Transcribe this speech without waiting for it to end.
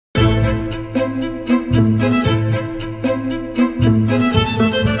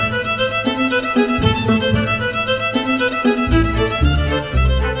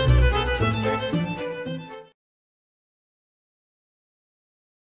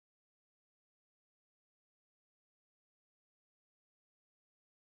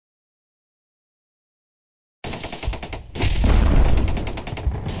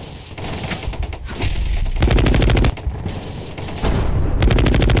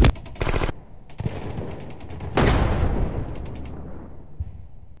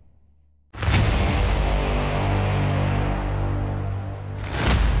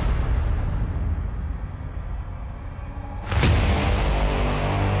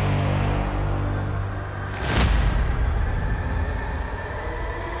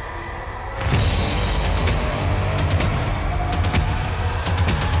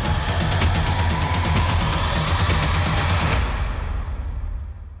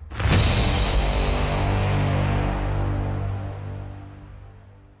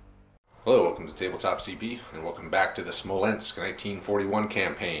Hello, welcome to Tabletop CP, and welcome back to the Smolensk 1941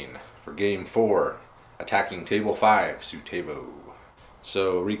 campaign for Game 4, attacking Table 5, Suetovo.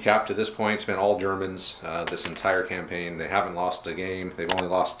 So, recap to this point, it's been all Germans this entire campaign. They haven't lost a game, they've only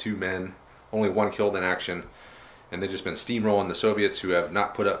lost 2 men, only 1 killed in action, and they've just been steamrolling the Soviets, who have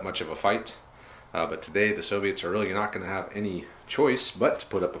not put up much of a fight. But today the Soviets are really not going to have any choice but to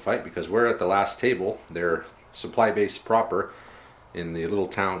put up a fight, because we're at the last table, their supply base proper, in the little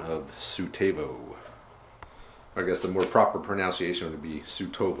town of Suetovo. I guess the more proper pronunciation would be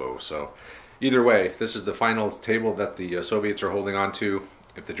Suetovo. So either way, this is the final table that the Soviets are holding on to.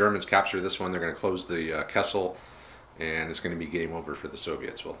 If the Germans capture this one, they're going to close the kessel, and it's going to be game over for the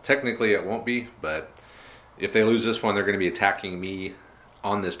Soviets. Well, technically it won't be, but if they lose this one, they're going to be attacking me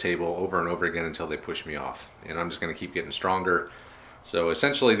on this table over and over again until they push me off. And I'm just going to keep getting stronger. So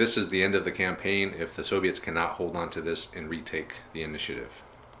essentially this is the end of the campaign if the Soviets cannot hold on to this and retake the initiative.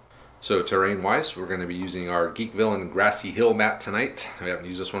 So terrain wise, we're going to be using our Geek Villain Grassy Hill map tonight. We haven't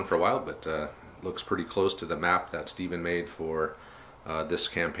used this one for a while, but looks pretty close to the map that Steven made for this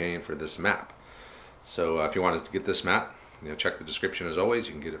campaign, for this map. So if you wanted to get this map, check the description as always,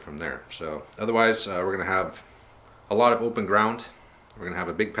 you can get it from there. So otherwise we're going to have a lot of open ground. We're going to have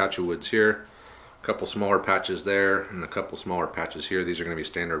a big patch of woods here, a couple smaller patches there, and a couple smaller patches here. These are going to be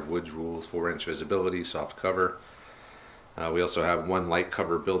standard woods rules: 4-inch visibility, soft cover. We also have 1 light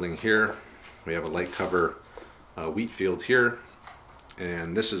cover building here. We have a light cover wheat field here.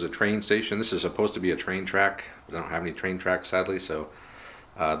 And this is a train station. This is supposed to be a train track. I don't have any train tracks, sadly, so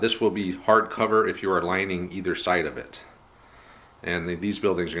this will be hard cover if you are lining either side of it. And these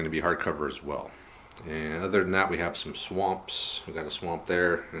buildings are going to be hard cover as well. And other than that, we have some swamps. We've got a swamp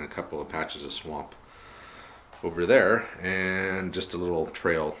there and a couple of patches of swamp over there, and just a little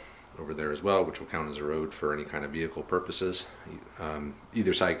trail over there as well, which will count as a road for any kind of vehicle purposes.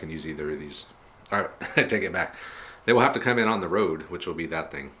 Either side can use either of these. Alright, I take it back. They will have to come in on the road, which will be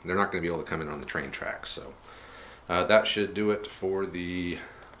that thing. They're not going to be able to come in on the train tracks. So that should do it for the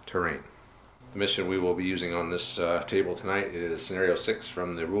terrain. The mission we will be using on this table tonight is Scenario 6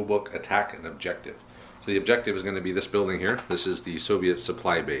 from the rulebook, Attack and Objective. So the objective is going to be this building here. This is the Soviet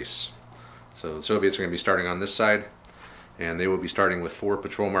supply base. So the Soviets are going to be starting on this side, and they will be starting with 4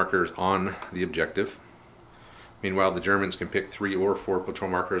 patrol markers on the objective. Meanwhile, the Germans can pick 3 or 4 patrol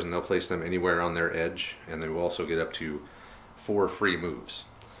markers, and they'll place them anywhere on their edge, and they will also get up to 4 free moves.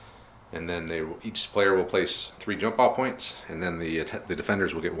 And then each player will place 3 jump off points, and then the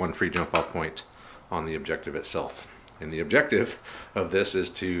defenders will get 1 free jump off point on the objective itself. And the objective of this is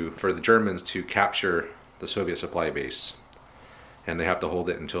for the Germans to capture the Soviet supply base, and they have to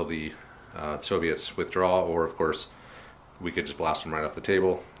hold it until the Soviets withdraw, or of course we could just blast them right off the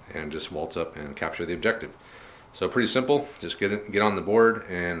table and just waltz up and capture the objective. So pretty simple. Just get on the board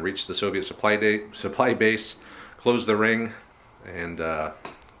and reach the Soviet supply base, close the ring, and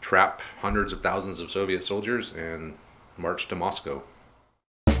trap hundreds of thousands of Soviet soldiers and march to Moscow.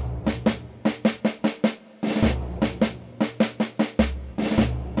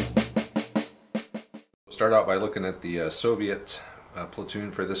 Start out by looking at the Soviet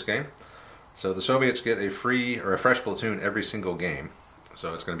platoon for this game. So the Soviets get a fresh platoon every single game.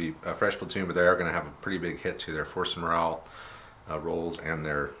 So it's going to be a fresh platoon, but they are going to have a pretty big hit to their force morale rolls and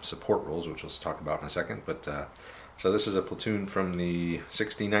their support rolls, which we'll talk about in a second. But so this is a platoon from the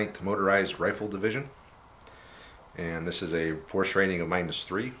 69th Motorized Rifle Division, and this is a force rating of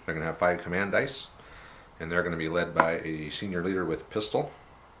 -3. They're going to have 5 command dice, and they're going to be led by a senior leader with pistol.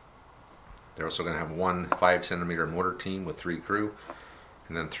 They're also going to have 1 5-centimeter mortar team with 3 crew,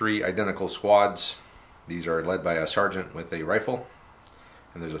 and then 3 identical squads. These are led by a sergeant with a rifle,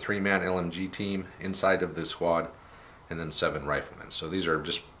 and there's a 3-man LMG team inside of the squad, and then 7 riflemen. So these are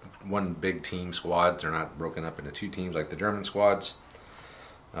just one big team squad. They're not broken up into 2 teams like the German squads.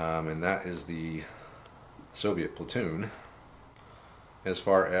 And that is the Soviet platoon. As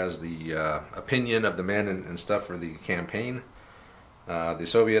far as the opinion of the men and stuff for the campaign, the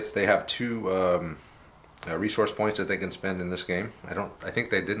Soviets, they have 2 resource points that they can spend in this game. I think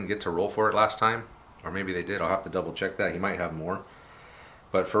they didn't get to roll for it last time, or maybe they did. I'll have to double check that. He might have more,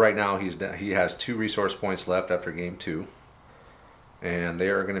 but for right now he has 2 resource points left after game 2, and they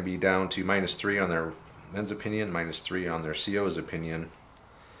are going to be down to -3 on their men's opinion, -3 on their CO's opinion,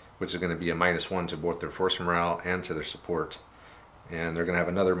 which is going to be a -1 to both their force morale and to their support. And they're going to have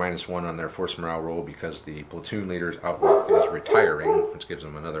another -1 on their force morale roll because the platoon leader's outlook is retiring, which gives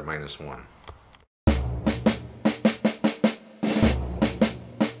them another -1.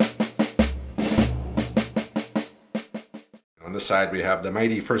 On this side we have the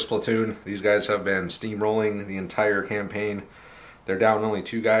mighty 1st Platoon. These guys have been steamrolling the entire campaign. They're down only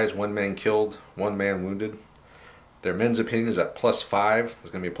 2 guys, 1 man killed, 1 man wounded. Their men's opinion is at +5.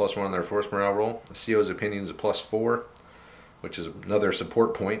 There's going to be a +1 on their force morale roll. The CO's opinion is a +4, which is another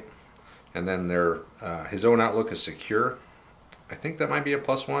support point. And then their his own outlook is secure. I think that might be a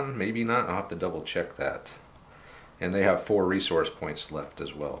 +1, maybe not. I'll have to double check that. And they have 4 resource points left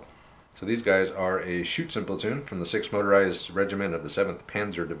as well. So these guys are a Schutzen platoon from the 6th Motorized Regiment of the 7th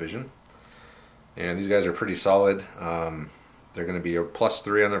Panzer Division. And these guys are pretty solid. They're going to be a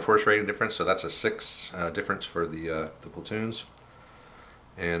 +3 on their force rating difference, so that's a 6 difference for the platoons.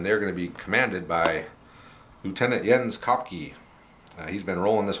 And they're going to be commanded by Lieutenant Jens Kopke. He's been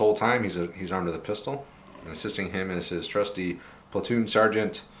rolling this whole time. He's armed with a pistol. And assisting him is his trusty platoon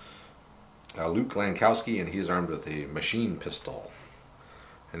sergeant Luke Lankowski, and he is armed with a machine pistol.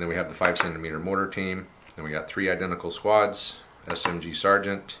 And then we have the 5cm mortar team. Then we got 3 identical squads, SMG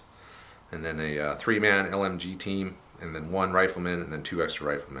sergeant, and then a 3-man LMG team, and then 1 rifleman, and then 2 extra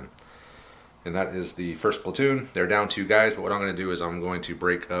riflemen. And that is the 1st platoon. They're down 2 guys, but what I'm going to do is I'm going to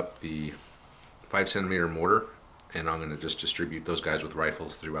break up the 5cm mortar, and I'm going to just distribute those guys with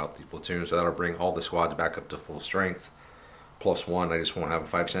rifles throughout the platoon. So that'll bring all the squads back up to full strength. +1, I just won't have a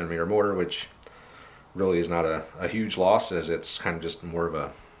 5cm mortar, which really is not a huge loss, as it's kind of just more of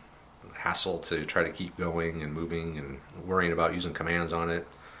a hassle to try to keep going and moving and worrying about using commands on it.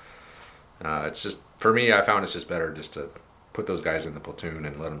 It's just, for me, I found it's just better just to put those guys in the platoon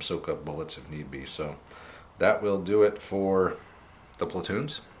and let them soak up bullets if need be. So that will do it for the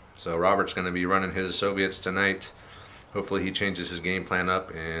platoons. So Robert's going to be running his Soviets tonight. Hopefully he changes his game plan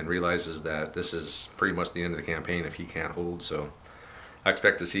up and realizes that this is pretty much the end of the campaign if he can't hold. So I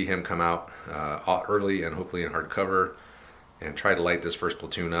expect to see him come out early and hopefully in hard cover and try to light this 1st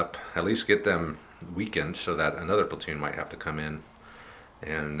platoon up. At least get them weakened so that another platoon might have to come in.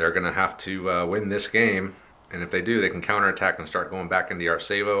 And they're going to have to win this game. And if they do, they can counterattack and start going back into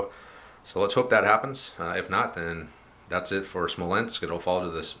Yarsevo. So let's hope that happens. If not, then that's it for Smolensk. It'll fall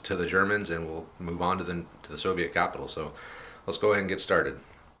to the Germans, and we'll move on to the Soviet capital. So let's go ahead and get started.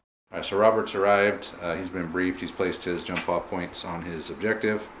 All right, so Robert's arrived. He's been briefed. He's placed his jump-off points on his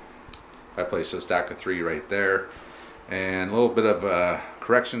objective. I placed a stack of 3 right there. And a little bit of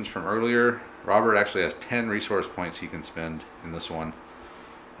corrections from earlier. Robert actually has 10 resource points he can spend in this one.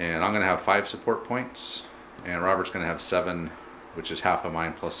 And I'm going to have 5 support points. And Robert's going to have 7, which is half of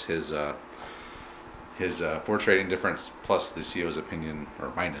mine, plus his force rating difference, plus the CO's opinion,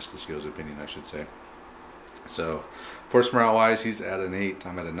 or minus the CO's opinion, I should say. So force morale wise, he's at an 8,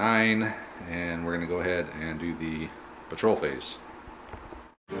 I'm at a 9, and we're going to go ahead and do the patrol phase.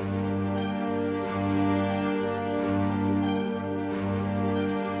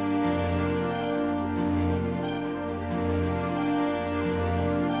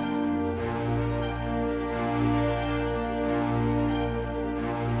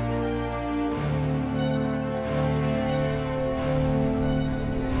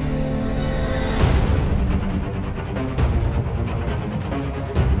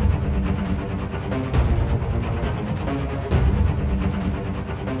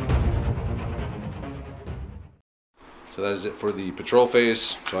 So that is it for the patrol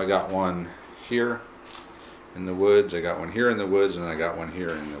phase. So I got one here in the woods, I got one here in the woods, and I got one here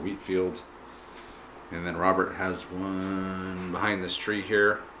in the wheat field. And then Robert has one behind this tree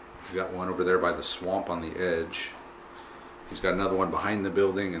here. He's got one over there by the swamp on the edge. He's got another one behind the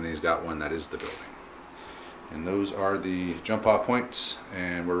building, and then he's got one that is the building. And those are the jump off points,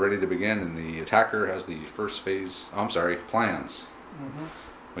 and we're ready to begin. And the attacker has the first phase, plans.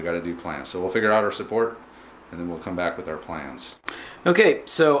 We got to do plans. So we'll figure out our support, and then we'll come back with our plans. Okay,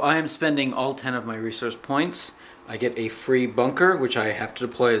 so I am spending all 10 of my resource points. I get a free bunker, which I have to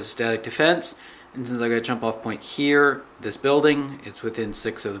deploy as static defense. And since I got a jump off point here, this building, it's within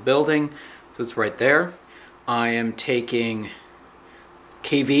 6 of the building, so it's right there. I am taking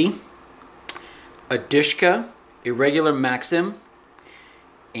KV, a Dishka, a regular Maxim,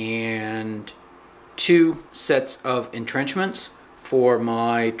 and 2 sets of entrenchments for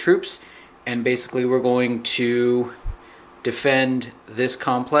my troops. And basically we're going to defend this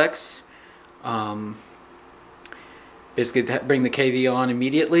complex. Basically bring the KV on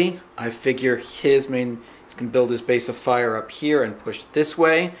immediately. I figure he's going to build his base of fire up here and push this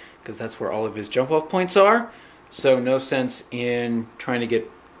way, because that's where all of his jump off points are. So no sense in trying to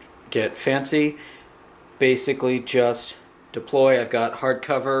get fancy. Basically just deploy. I've got hard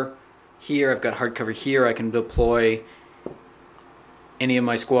cover here, I've got hard cover here. I can deploy any of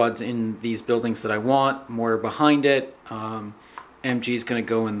my squads in these buildings that I want. Mortar behind it. MG is going to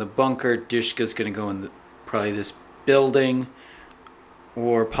go in the bunker. Dishka is going to go in probably this building,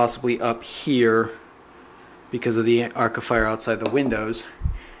 or possibly up here because of the arc of fire outside the windows.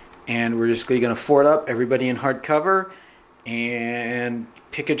 And we're just going to fort up, everybody in hard cover, and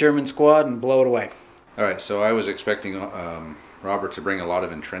pick a German squad and blow it away. Alright, so I was expecting Robert to bring a lot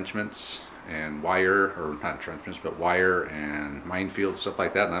of entrenchments and wire, or not entrenchments, but wire and minefields, stuff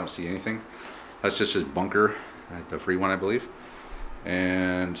like that, and I don't see anything. That's just his bunker, the free one, I believe.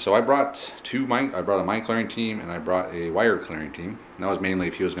 And so I brought I brought a mine clearing team and I brought a wire clearing team. And that was mainly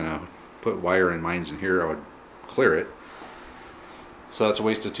if he was going to put wire and mines in here, I would clear it. So that's a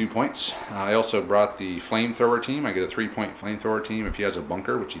waste of 2 points. I also brought the flamethrower team. I get a 3-point flamethrower team if he has a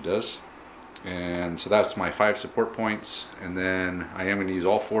bunker, which he does. And so that's my 5 support points. And then I am going to use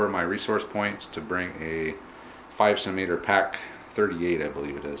all 4 of my resource points to bring a 5cm pack 38, I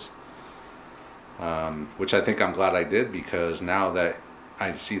believe it is. Which I think I'm glad I did, because now that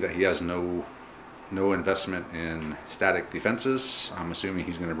I see that he has no investment in static defenses, I'm assuming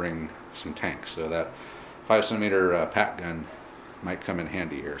he's going to bring some tanks. So that 5cm pack gun might come in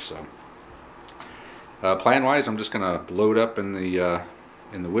handy here. So plan wise, I'm just going to load up in the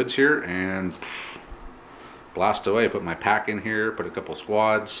woods here and blast away. Put my pack in here, put a couple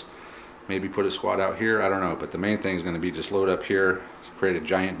squads, maybe put a squad out here, I don't know, but the main thing is going to be just load up here, create a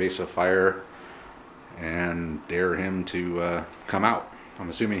giant base of fire, and dare him to come out. I'm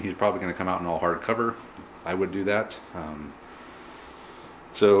assuming he's probably going to come out in all hard cover. I would do that.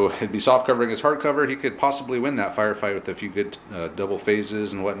 So it'd be soft cover against hard cover. He could possibly win that firefight with a few good double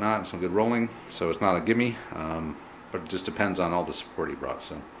phases and whatnot, and some good rolling. So it's not a gimme, but it just depends on all the support he brought.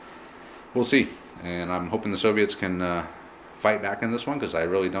 So we'll see. And I'm hoping the Soviets can fight back in this one, because I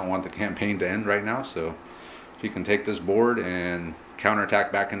really don't want the campaign to end right now. So if he can take this board and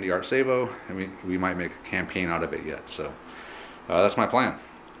counterattack back into Artsevo, and we might make a campaign out of it yet. So that's my plan.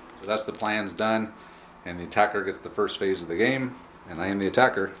 So that's the plan's done, and the attacker gets the first phase of the game, and I am the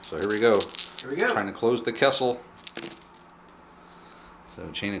attacker. So here we go. Here we go. Trying to close the kessel.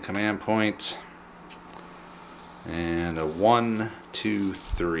 So chain of command point, and a 1, 2,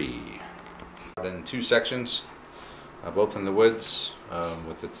 3. In 2 sections, both in the woods,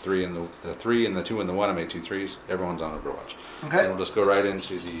 with the 3 and the 2 and the 1. I made 2 3s. Everyone's on Overwatch. Okay. And we'll just go right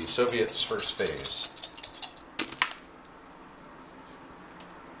into the Soviets' first phase.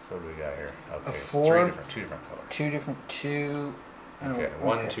 So what do we got here? Okay, A 4. Two different colors. 2 different 2. Okay,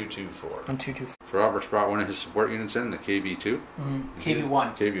 1, 2, 2, 4. 1, 2, 2, 4. So Robert's brought one of his support units in, the KV2.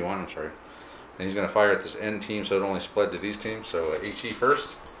 KV1. KV1, I'm sorry. And he's going to fire at this end team, so it only split to these teams. So HE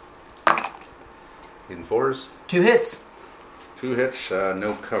first. Hitting 4s. 2 hits. 2 hits,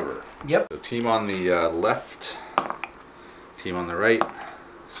 no cover. Yep. So team on the left, team on the right.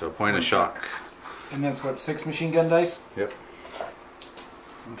 So point of shock. And that's what, 6 machine gun dice? Yep.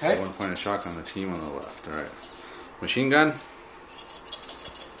 Okay. So 1 point of shock on the team on the left. All right. Machine gun.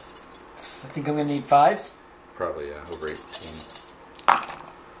 I think I'm going to need 5s. Probably, yeah, over 18.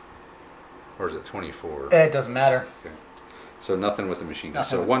 Or is it 24? It doesn't matter. Okay. So nothing with the machine gun.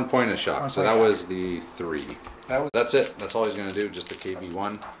 Nothing. So 1 point of shock. So that was the 3. That's it. That's all he's going to do, just the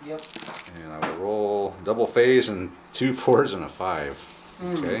KV1. Yep. And I will roll double phase and 2 4s and a 5.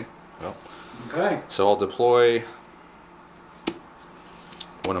 Okay. Well. Okay. So I'll deploy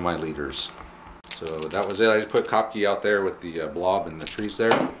one of my leaders. So that was it. I just put Kopke out there with the blob and the trees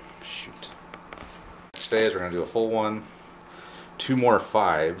there. Shoot. Next phase, we're going to do a full one. 2 more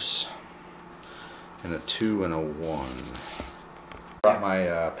 5s. And a 2 and a 1. Brought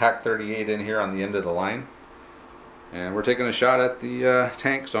my pack 38 in here on the end of the line. And we're taking a shot at the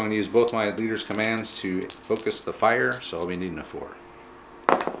tank, so I'm going to use both my leader's commands to focus the fire, so I'll be needing a 4.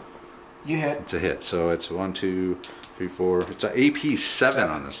 You hit. It's a hit, so it's 1, 2, 3, 4. It's an AP 7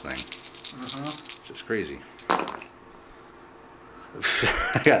 on this thing. Which is crazy.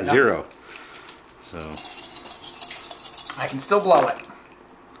 I got 0. So I can still blow it.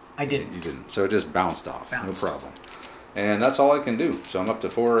 I didn't. You didn't. So it just bounced off. No problem. And that's all I can do. So I'm up to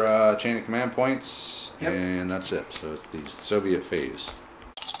 4 chain of command points. Yep. And that's it. So it's the Soviet phase.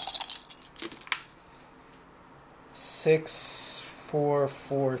 6, 4,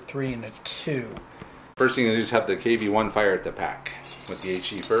 4, 3, and a 2. First thing to do is have the KV1 fire at the pack with the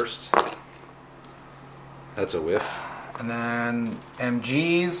HE first. That's a whiff. And then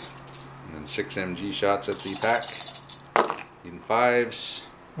MGs. And then 6 MG shots at the pack. Needing 5s.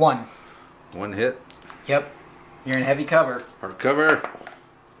 1. 1 hit. Yep. You're in heavy cover. Hard cover.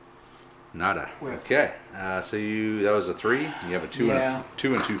 Nada. Whiff. Okay. So that was a 3. You have a 2 and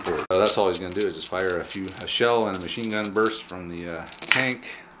 2 4. So that's all he's going to do is just fire a shell and a machine gun burst from the tank.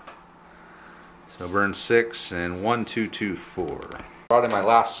 So burn 6 and 1, 2, 2, 4. Brought in my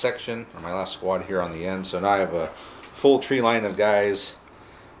last section, or my last squad here on the end. So now I have a full tree line of guys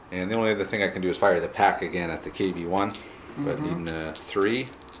And the only other thing I can do is fire the pack again at the KV-1, but needing a 3.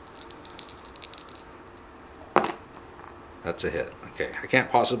 That's a hit. Okay, I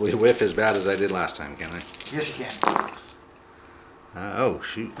can't possibly whiff as bad as I did last time, can I? Yes, you can. Oh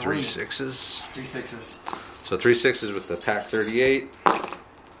shoot, 3 sixes. 3 sixes. So 3 sixes with the pack 38.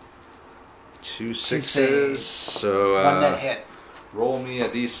 2 sixes. So one net hit. Roll me a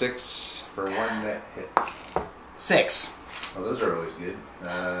d6 for 1 net hit. 6. Oh, those are always good.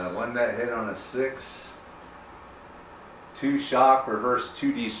 1 net hit on a 6. 2 shock, reverse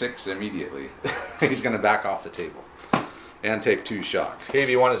 2d6 immediately. He's going to back off the table and take 2 shock.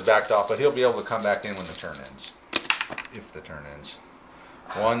 KV-1 is backed off, but he'll be able to come back in when the turn ends. If the turn ends.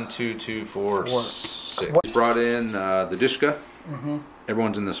 1, 2, 2, 4, 6. What? Brought in the Dishka.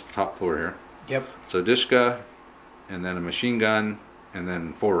 Everyone's in this top floor here. Yep. So Dishka, and then a machine gun, and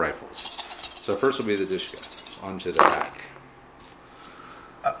then 4 rifles. So first will be the Dishka. Onto the pack.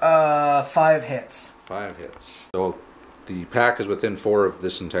 5 hits. 5 hits. So the pack is within 4 of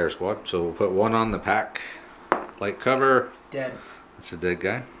this entire squad. So we'll put 1 on the pack. Light cover. Dead. That's a dead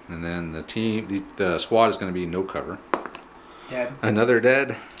guy. And then the team, the squad is going to be no cover. Dead. Another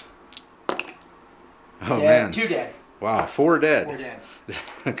dead. Oh dead. man. 2 dead. Wow, 4 dead. 4 dead.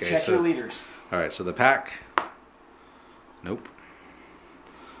 Okay. Check your leaders. All right. So the pack. Nope.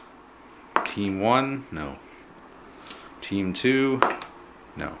 Team 1. No. Team 2.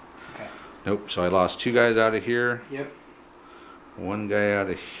 No. Okay. Nope. So I lost 2 guys out of here. Yep. 1 guy out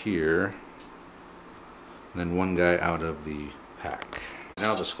of here. And then 1 guy out of the pack.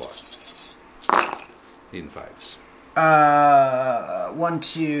 Now the squad. Needing 5s. 1,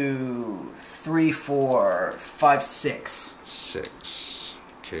 2, 3, 4, 5, 6. 6.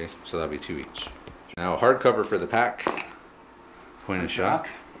 Okay, so that'll be 2 each. Now hardcover for the pack. Point of shock.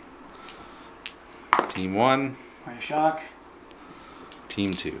 Team 1. Point of shock.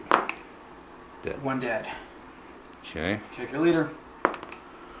 Team 2. Dead. 1 dead. Okay. Check your leader.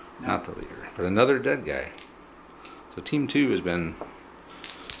 No. Not the leader, but another dead guy. So Team 2 has been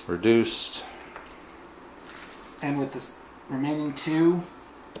reduced. And with this remaining 2.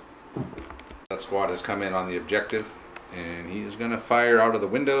 That squad has come in on the objective, and he is going to fire out of the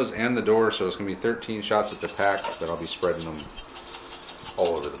windows and the door, so it's going to be 13 shots at the pack, but I'll be spreading them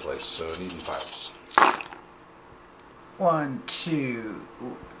all over the place, so needing 5s. 1, 2,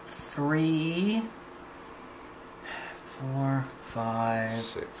 3, 4, 5,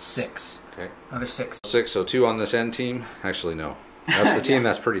 6. Okay. Another 6. 6, so 2 on this end team. Actually, no. That's the team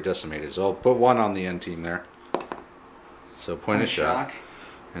that's pretty decimated, so I'll put 1 on the end team there. So point of shock.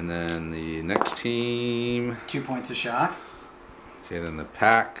 And then the next team. 2 points of shock. Okay, then the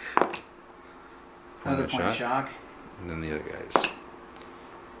pack. Another point of shock. And then the other guys.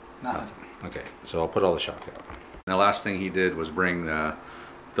 Nothing. Okay, so I'll put all the shock out. And the last thing he did was bring the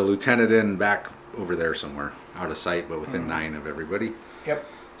lieutenant in back over there somewhere, out of sight, but within 9 of everybody. Yep.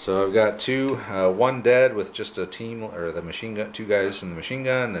 So I've got 2, 1 dead with just a team, or the machine gun, 2 guys in the machine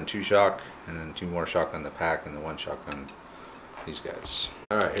gun, and then 2 shock, and then 2 more shock on the pack, and then 1 shock on these guys.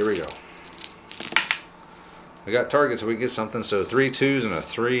 All right, here we go. We got targets, so we get something. So 3 2s and a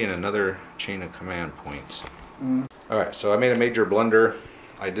 3 and another chain of command points. All right, so I made a major blunder.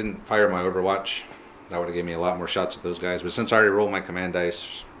 I didn't fire my Overwatch. That would have given me a lot more shots at those guys. But since I already rolled my command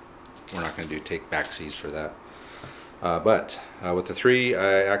dice, we're not going to do take backsies for that. But with the 3,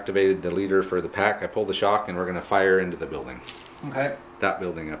 I activated the leader for the pack. I pulled the shock, and we're going to fire into the building. Okay. That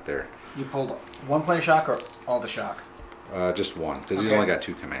building up there. You pulled 1 point of shock or all the shock? Just 1, because he's only got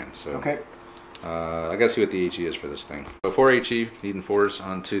 2 commands. So. Okay. I gotta see what the HE is for this thing. So 4 HE, needing 4s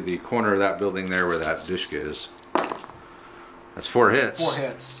onto the corner of that building there where that Dishka is. That's 4 hits. 4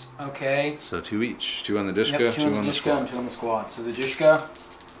 hits. Okay. So 2 each. 2 on the Dishka, yep, 2 on the squad. And 2 on the squad. So the Dishka.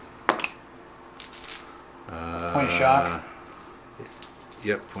 Point of shock.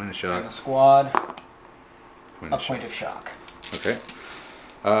 Yep, point of shock. And the squad. Point of shock. Okay.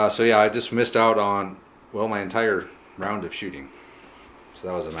 So yeah, I just missed out on, well, my entire round of shooting. So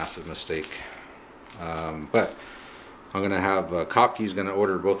that was a massive mistake. But I'm going to have Kopke's going to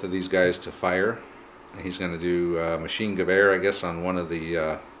order both of these guys to fire. And he's going to do machine gewehr, I guess, on one of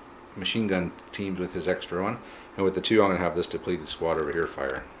the machine gun teams with his extra one. And with the 2, I'm going to have this depleted squad over here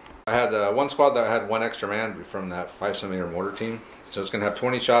fire. I had 1 squad that had 1 extra man from that 5cm mortar team. So it's going to have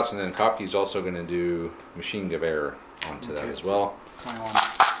 20 shots, and then Kopke's also going to do machine gewehr onto that as well. 21.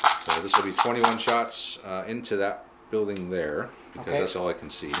 So this will be 21 shots into that building there, because that's all I can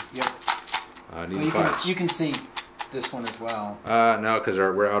see. Yep. Needing 5s. You can see this one as well. No, because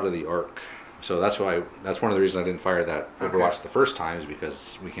we're out of the arc. So that's one of the reasons I didn't fire that Overwatch the first time, is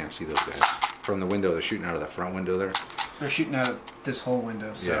because we can't see those guys from the window. They're shooting out of the front window there. They're shooting out of this whole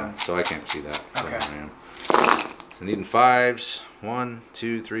window, so. Yeah, so I can't see that. Okay. So I am. So needing 5s. 1,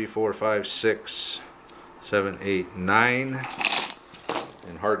 2, 3, 4, 5, 6, 7, 8, 9.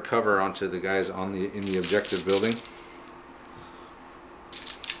 And hard cover onto the guys in the objective building.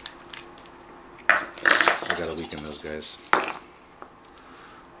 I gotta weaken those guys.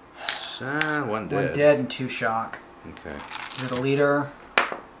 One dead. One dead and 2 shock. Okay. Is it a leader?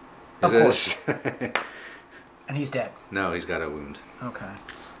 Of course. And he's dead. No, he's got a wound. Okay.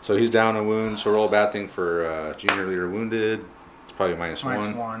 So he's down a wound, so roll a bad thing for junior leader wounded. It's probably -1.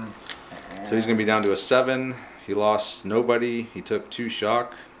 -1. So he's going to be down to a 7. He lost nobody. He took 2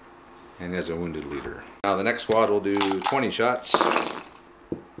 shock. And he has a wounded leader. Now the next squad will do 20 shots.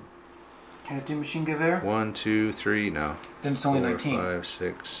 Can it do machine gun there? 1, 2, 3, no. Then it's only 4, 19. 5,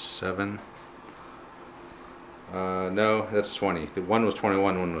 6, 7. No, that's 20. The one was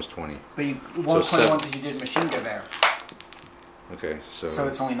 21, one was 20. But one was So 21 because you did machine gun there. Okay, so. So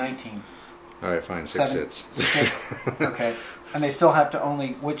it's only 19. Alright, fine. 6 7. hits. 6 hits. Okay. And they still have to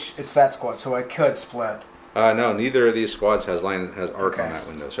only, it's that squad, so I could split. No, neither of these squads has arc Okay. on that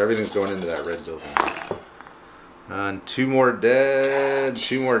window, so everything's going into that red building. And 2 more dead.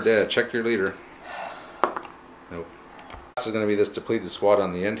 2 more dead. Check your leader. Nope. This is going to be this depleted squad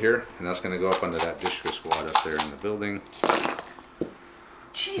on the end here, and that's going to go up onto that Dishka squad up there in the building.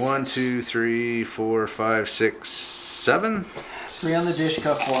 Jesus. 1, 2, 3, 4, 5, 6, 7. 3 on the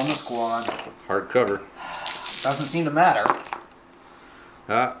Dishka, 4 on the squad. Hard cover. Doesn't seem to matter.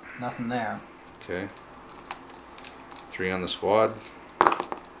 Ah, Nothing there. okay. 3 on the squad.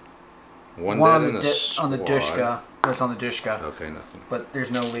 1 One dead on in the the squad. on the Dishka. That's on the Dishka. Okay, nothing. But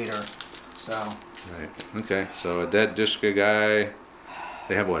there's no leader. So. Right. Okay, so a dead Dishka guy.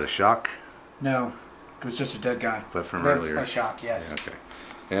 They have what, a shock? No. It was just a dead guy. But from They're earlier. a shock, yes. Yeah, okay.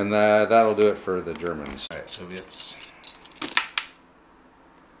 And that'll do it for the Germans. Alright, Soviets.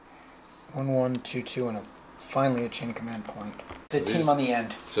 1, 1, 2, 2, and finally a chain of command point. The So team these- on the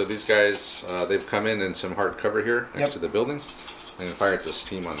end. So these guys, they've come in some hard cover here next Yep. to the building. And fire at this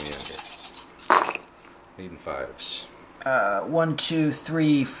team on the end here. Needing 5s. 1, 2,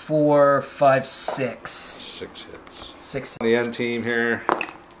 3, 4, 5, 6. 6 hits. 6. On the end team here.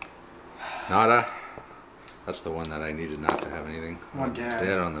 Nada. That's the one that I needed not to have anything. One dead.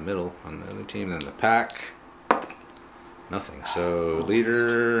 Dead on the middle on the other team. Then the pack. Nothing. So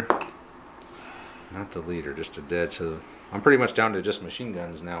leader. Not the leader, just a dead. So I'm pretty much down to just machine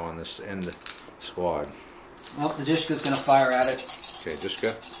guns now on this end squad. Well, the Dishka's going to fire at it. Okay, Dishka.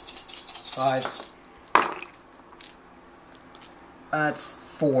 5. That's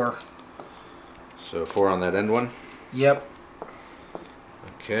 4. So 4 on that end one. Yep.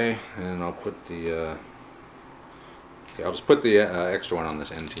 Okay, and I'll put the. Okay, I'll just put the extra one on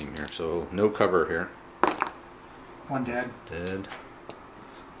this end team here. So no cover here. 1 dead. Dead.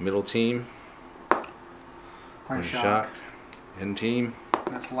 Middle team. Point shock. End team.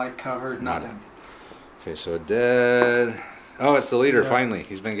 That's light covered. Nada. Nothing. Okay, so dead. Oh, it's the leader Yeah. finally.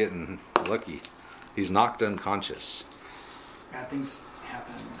 He's been getting lucky. He's knocked unconscious. Bad things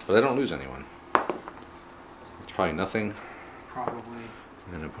happen. But I don't lose anyone. It's probably nothing. Probably.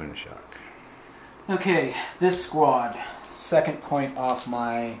 And then a point of shock. Okay, this squad, second point off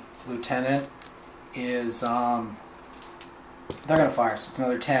my lieutenant, is they're gonna fire, so it's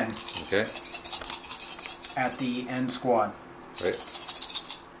another 10 Okay. at the end squad. Right.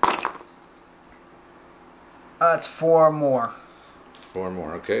 It's 4 more. 4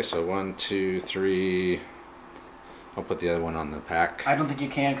 more. Okay, so 1, 2, 3. I'll put the other one on the pack. I don't think you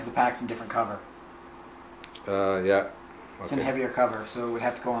can because the pack's in different cover. Yeah. It's in heavier cover, so it would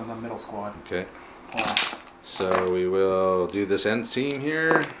have to go on the middle squad. Okay. Hold on. So we will do this end team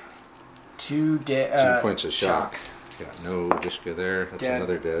here. 2 2 points of shock. Got no Dishka there. That's Dead.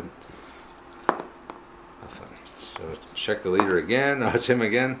 another dead. Nothing. So check the leader again. Oh, it's him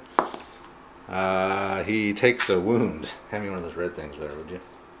again. He takes a wound. Hand me one of those red things there, would you?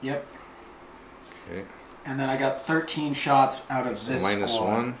 Yep. Okay. And then I got 13 shots out of So this minus squad.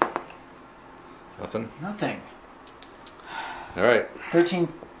 1. Nothing. Nothing. All right. 13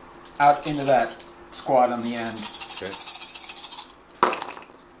 out into that squad on the end. Okay.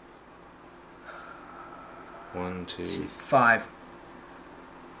 1, 2, 5.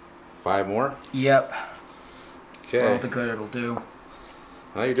 5 more. Yep. For all Okay. the good it'll do.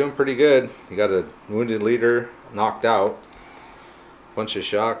 Well, you're doing pretty good. You got a wounded leader knocked out. Bunch of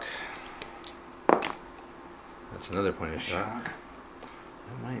shock. That's another point of shock. Shock.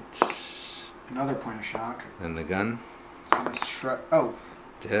 That might. Another point of shock. And the gun. It's gonna shrug. Oh,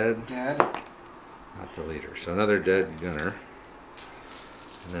 Dead. dead. Not the leader. So another dead gunner.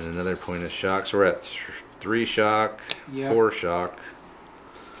 And then another point of shock. So we're at 3 shock. Yep. 4 shock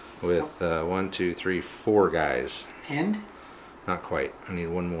with 1, 2, 3, 4 guys. Pinned? Not quite. I need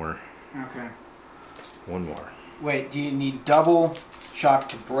one more. Okay. One more. Wait, do you need double shock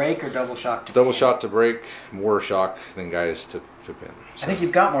to break or double shock to Double pin? shot to break, more shock than guys to pin. So, I think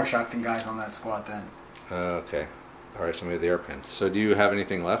you've got more shock than guys on that squad then. okay. Alright, so maybe they are pinned. So do you have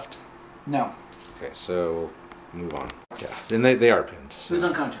anything left? No. Okay, so move on. Yeah, then they are pinned. So. Who's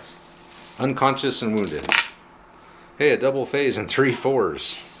unconscious? Unconscious and wounded. Hey, a double phase and 3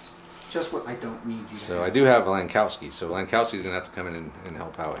 4s. Just what I don't need you to So have. I do have Lankowski, so Lankowski's going to have to come in and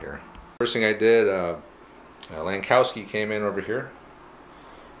help out here. First thing I did, Lankowski came in over here,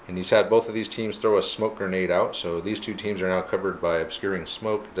 and he's had both of these teams throw a smoke grenade out, so these two teams are now covered by obscuring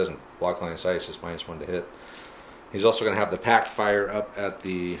smoke. It doesn't block line of sight, it's just -1 to hit. He's also going to have the pack fire up at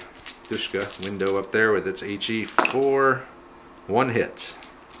the Dushka window up there with its HE for 1 hit.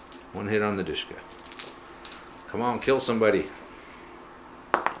 1 hit on the Dushka. Come on, kill somebody.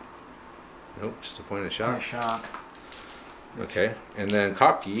 Nope, just a point of shock. Point of shock. Okay, and then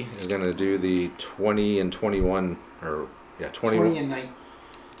Kopke is going to do the 20 and 21, or yeah, 20 and 19.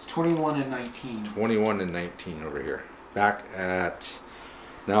 It's 21 and 19. 21 and 19 over here. Back at,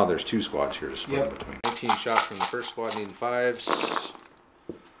 now there's 2 squads here to split in between. 19 shots from the first squad, needing 5s.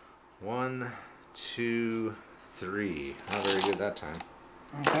 1, 2, 3. Not very good that time.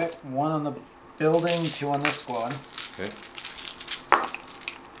 Okay, 1 on the building, 2 on this squad. Okay.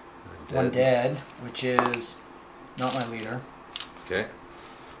 1 dead, which is not my leader. Okay.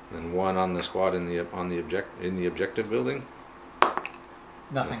 Then 1 on the squad in the objective building.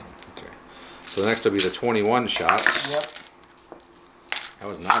 Nothing. Okay. So next will be the 21 shots. Yep. That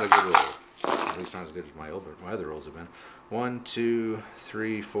was not a good roll. At least not as good as my other rolls have been. 1, 2,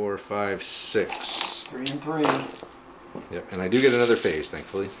 3, 4, 5, 6. 3 and 3. Yep, and I do get another phase,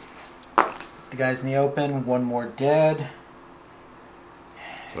 thankfully. The guys in the open, 1 more dead.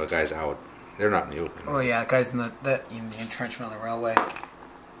 Well, the guys out. They're not in the open. Oh yeah, guys in the entrenchment on the railway.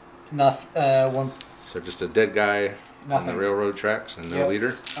 Nothing. 1. So just a dead guy on Nothing. the railroad tracks and no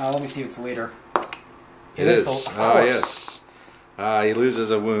leader? Let me see if it's a leader. It is. Of course. Oh, yes. He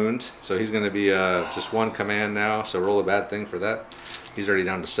loses a wound, so he's going to be just 1 command now, so roll a bad thing for that. He's already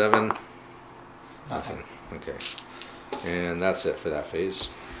down to 7. Nothing. Okay. And that's it for that phase.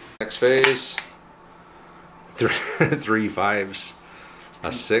 Next phase, 3 5s,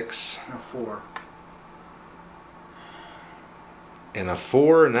 a 6, And a 4. and a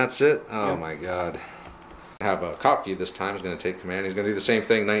 4, and that's it? Oh Yep. my god. I have a Kopke this time is going to take command. He's going to do the same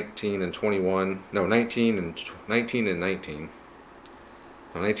thing, 19 and 21. No, 19 and 19.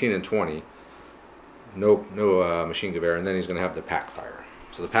 No, 19 and 20. No machine gun bearer, and then he's going to have the pack fire.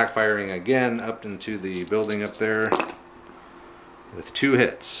 So the pack firing again up into the building up there with 2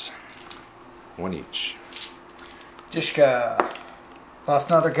 hits. 1 each. Dishka lost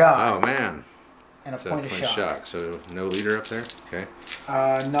another guy. Oh man. And a So point of shock. So no leader up there? Okay.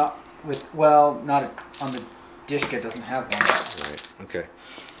 Not with, well, not on the Dishka doesn't have one. Right. Okay.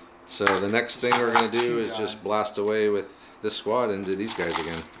 So the next thing we're going to do is just blast away with this squad into these guys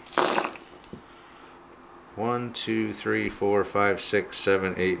again. 1, 2, 3, 4, 5, 6,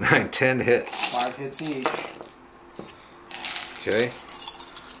 7, 8, 9, 10 hits. 5 hits each. Okay.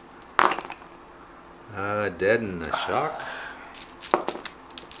 Dead in the shock.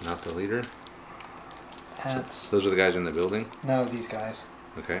 Not the leader. That's, Those are the guys in the building. no, these guys.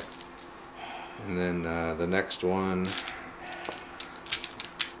 Okay. And then the next one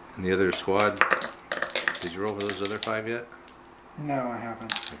in the other squad. Did you roll for those other 5 yet? No, I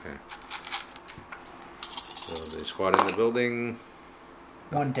haven't. Okay. So the squad in the building.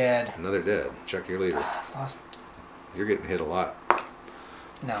 1 dead. Another dead. Check your leader. Lost. You're getting hit a lot.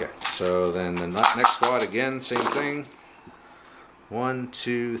 No. Okay. So then the next squad again, same thing. 1,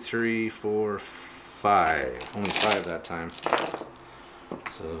 2, 3, 4, 5. Only 5 that time.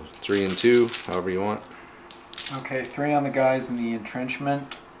 So 3 and 2, however you want. Okay, 3 on the guys in the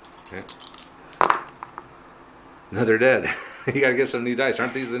entrenchment. Okay. Another dead. You gotta get some new dice.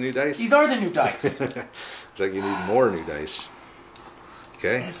 Aren't these the new dice? These are the new dice. Looks like you need more new dice.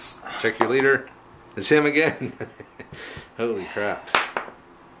 Okay. It's Check your leader. It's him again. Holy crap.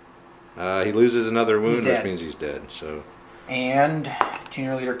 He loses another wound, which means he's dead. So and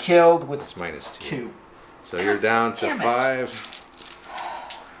junior leader killed with it's -2. 2. So you're down to Damn it. 5.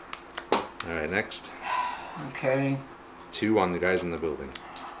 Alright, next. Okay. 2 on the guys in the building.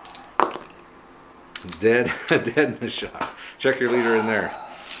 Dead. Dead in the shock. Check your leader in there.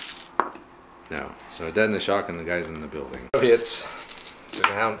 No. So dead in the shock and the guys in the building. Hits.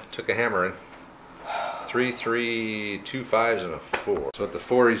 Took a hammering. 3, 3, 2 5s, and a 4. So at the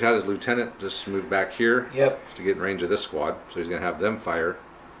 4, he's had his lieutenant just move back here. Yep. To get in range of this squad. So he's going to have them fire.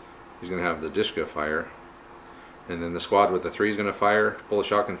 He's going to have the Dishka fire. And then the squad with the 3 is going to fire, pull a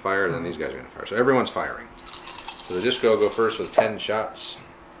shock and fire, and then these guys are going to fire. So everyone's firing. So the Dishka will go first with 10 shots.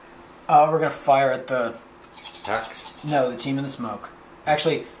 We're going to fire at the... Pack? No, the team in the smoke.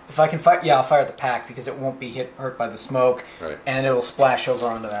 Actually, if I can fire... Yeah, I'll fire at the pack because it won't be hurt by the smoke. Right. And it'll splash over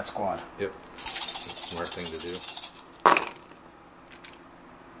onto that squad. Yep. That's a smart thing to do.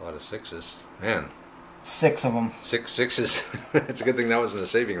 A lot of 6s. Man. 6 of them. 6 6s. It's a good thing that wasn't a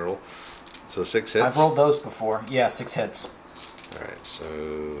saving roll. So 6 hits. I've rolled those before. Yeah, 6 hits. Alright,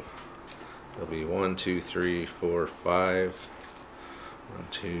 so there'll be 1, 2, 3, 4, 5. 1,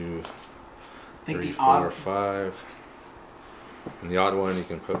 2, 3, 4, 5. And the odd one you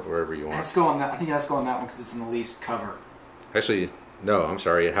can put wherever you want. Let's go on that. I think it has to go on that one because it's in the least cover. Actually, no, I'm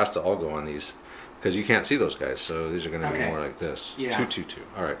sorry. It has to all go on these because you can't see those guys. So these are going to be more like this. Yeah. 2, 2, 2.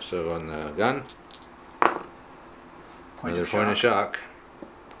 Alright, so on the gun, Point of shock.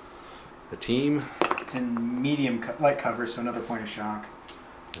 The team. It's in medium light cover, so another point of shock.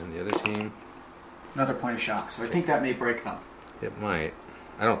 And the other team. Another point of shock. So I think that may break them. It might.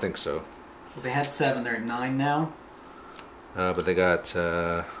 I don't think so. Well, they had 7. They're at 9 now. But they got,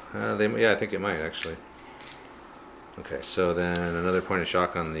 yeah, I think it might actually. Okay, so then another point of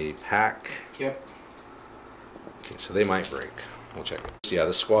shock on the pack. Yep. Okay, so they might break. We'll check it. So yeah,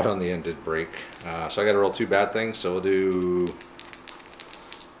 the squad on the end did break. So I got to roll 2 bad things. So we'll do.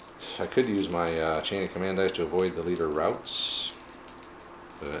 I could use my chain of command dice to avoid the leader routes.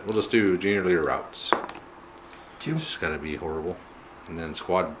 But we'll just do junior leader routes. 2. It's got to be horrible. And then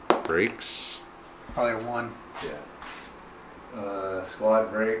squad breaks. Probably a 1. Yeah.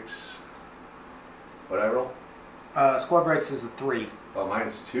 Squad breaks. What'd I roll? Squad breaks is a 3. Oh, mine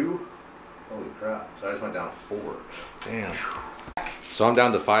is 2? Holy crap. So I just went down 4. Damn. So I'm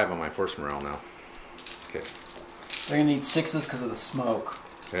down to 5 on my force morale now. Okay. They're going to need 6s because of the smoke.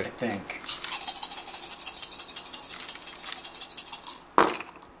 Okay. I think.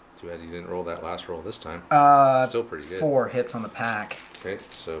 Too bad you didn't roll that last roll this time. Still pretty good. 4 hits on the pack. Okay,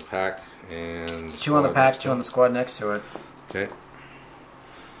 so pack and... 2 on the pack, 2 on the squad next to it. Okay.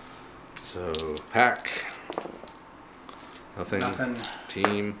 So, pack. Nothing. Nothing.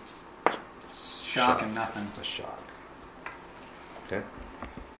 Team. Shock and nothing. A shock. Okay.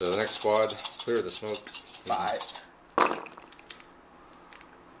 So the next squad, clear the smoke. 5.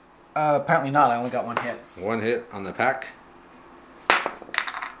 Apparently not. I only got 1 hit. 1 hit on the pack.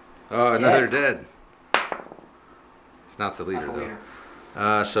 Oh, another dead. It's not the leader, Not the leader.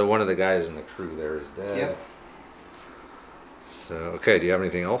 though. So one of the guys in the crew there is dead. Yep. So, okay, do you have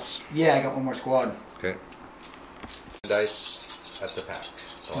anything else? Yeah, I got 1 more squad. Okay. Dice at the pack,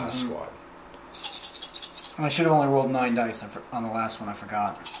 the last squad. And I should have only rolled 9 dice on the last one. I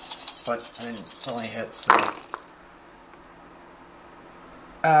forgot. But I didn't roll any hits. So.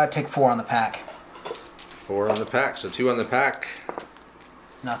 Take 4 on the pack. 4 on the pack, so 2 on the pack.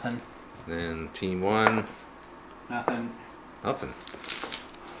 Nothing. Then team 1. Nothing. Nothing.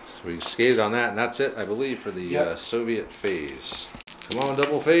 So we skated on that, and that's it, I believe, for the Soviet phase. Come on,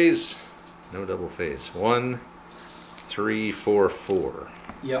 double phase. No double phase. 1, 3, 4, 4.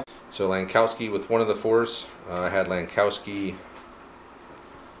 Yep. So Lankowski with one of the 4s. I had Lankowski.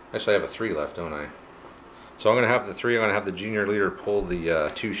 Actually, I have a 3 left, don't I? So I'm going to have the 3. I'm going to have the junior leader pull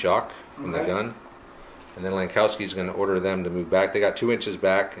the 2 shock from the gun. And then Lankowski's going to order them to move back. They got 2 inches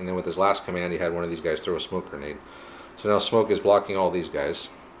back, and then with his last command, he had one of these guys throw a smoke grenade. So now smoke is blocking all these guys.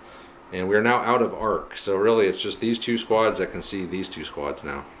 And we're now out of arc. So really, it's just these 2 squads that can see these 2 squads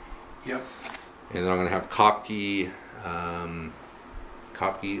now. Yep. And then I'm going to have Kopke.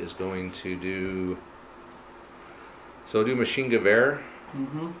 Kopke is going to do... So I'll do machine gewehr.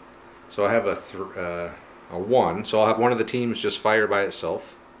 So I have a 1. So I'll have one of the teams just fire by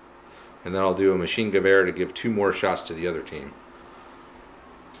itself. And then I'll do a machine gewehr to give 2 more shots to the other team.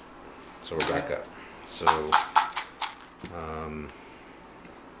 So we're back up. So,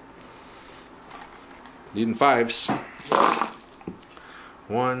 needing 5s.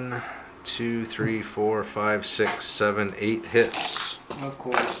 1, 2, 3, 4, 5, 6, 7, 8 hits. Of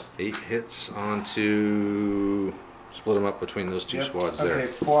course. 8 hits onto... Split them up between those 2 squads there. Okay,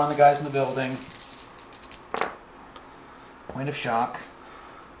 4 on the guys in the building. Point of shock.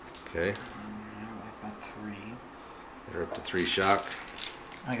 Okay. I've got 3. They're up to 3 shock.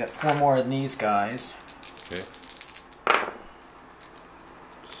 I got 4 more of these guys. Okay.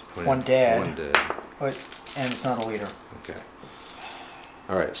 1 dead. 1 dead. And it's not a leader. Okay.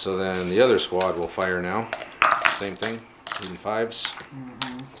 Alright, so then the other squad will fire now. Same thing. Needing 5s.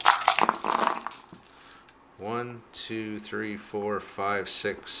 1, 2, 3, 4, 5,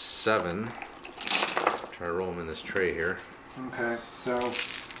 6, 7. Try to roll them in this tray here. Okay, so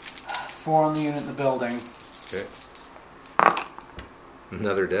 4 on the unit in the building. Okay.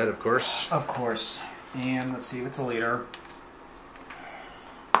 Another dead, of course. Of course. And let's see if it's a leader.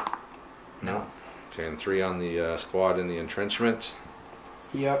 No. Okay, and 3 on the squad in the entrenchment.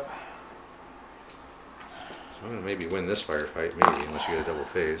 Yep. So I'm gonna maybe win this firefight, maybe, unless you get a double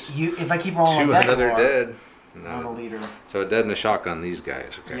phase. If I keep rolling 2, like that, another you are dead. not a leader. So a dead and a shotgun, these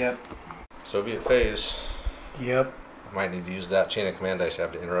guys. Okay. Yep. Soviet phase. Yep. I might need to use that chain of command dice I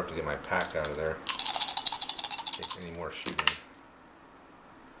have to interrupt to get my pack out of there. Take any more shooting.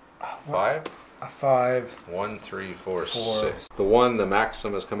 5? A 5. 1, 3, 4, 4. 6. The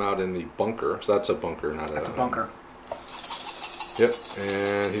Maxim has come out in the bunker, so that's a bunker, not a... That's a bunker. Yep,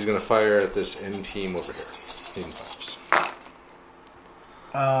 and he's going to fire at this end team over here. Needing 5s.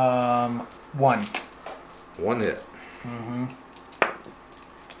 1. 1 hit. Mm-hmm.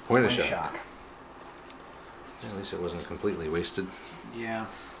 Point of One shock. Yeah, at least it wasn't completely wasted. Yeah.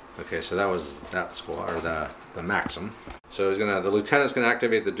 Okay, so that was that squad, or the Maxim. So the lieutenant's gonna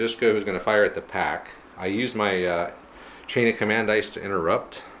activate the disco, who's gonna fire at the pack. I used my chain of command dice to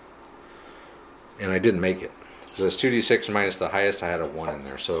interrupt, and I didn't make it. So it's 2d6 minus the highest. I had a 1 in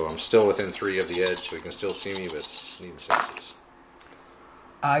there, so I'm still within 3 of the edge, so he can still see me, but needing 6s.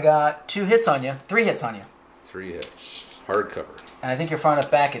 I got 2 hits on you. 3 hits on you. 3 hits. Hard cover. And I think your front and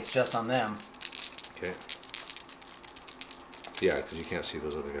back, it's just on them. Okay. Yeah, because you can't see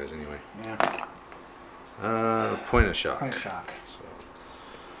those other guys anyway. Yeah. Point of shock. Point of shock.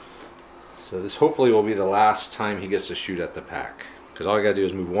 So this hopefully will be the last time he gets to shoot at the pack. Because all I gotta do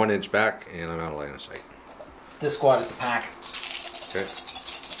is move 1 inch back and I'm out of line of sight. This squad at the pack. Okay.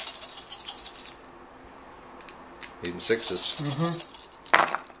 Needing 6s. Mm-hmm.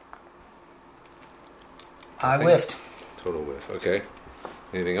 I whiffed. Total whiff. Okay.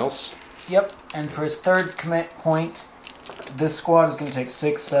 Anything else? Yep. And for his third command point, this squad is going to take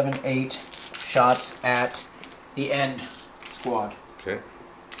 6, 7, 8 shots at the end squad. Okay.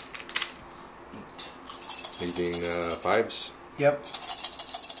 8. Needing 5s. Yep.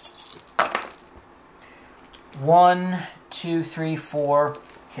 1, 2, 3, 4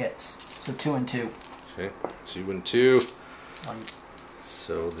 hits. So 2 and 2. Okay. 2 and 2. 1.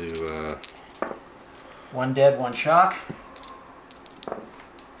 So we'll do 1 dead, 1 shock.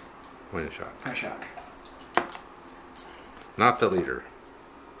 point of shock. A shock. Not the leader.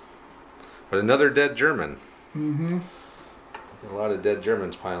 But another dead German. Mm-hmm. A lot of dead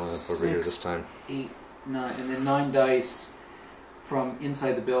Germans piling up over here this time. 8, 9, and then 9 dice from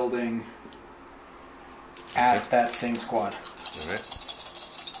inside the building at that same squad. Alright.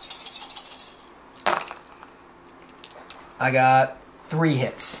 I got 3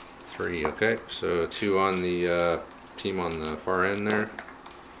 hits. 3, okay. So 2 on the team on the far end there.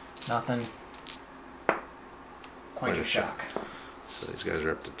 Nothing. Point of shock. So these guys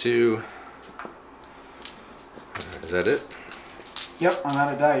are up to 2. Is that it? Yep, I'm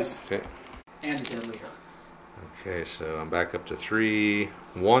out of dice. Okay. And a dead leader. Okay, so I'm back up to 3.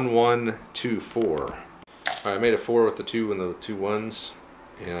 1, 1, 2, 4. Alright, I made a 4 with the 2 and the 2 1s.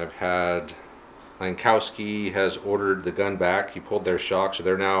 And I've had... Lankowski has ordered the gun back. He pulled their shock, so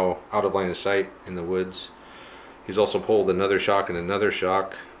they're now out of line of sight in the woods. He's also pulled another shock and another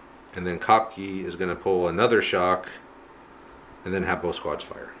shock. And then Kopke is going to pull another shock and then have both squads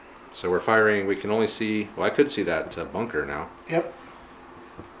fire. So we're firing, we can only see, well, I could see that bunker now. Yep.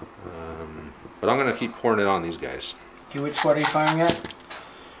 But I'm going to keep pouring it on these guys. Okay, which squad are you firing at?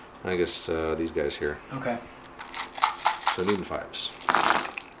 I guess these guys here. Okay. So needing 5s.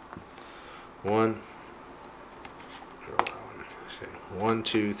 1. 1,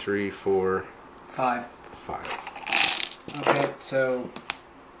 2, 3, 4, 5. 5. Okay, so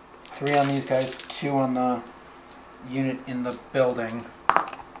 3 on these guys, 2 on the unit in the building.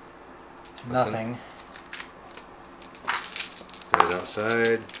 Nothing. Right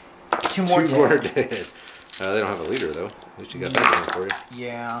outside. 2 more 2 more dead. dead. They don't have a leader though. At least you got that going for you.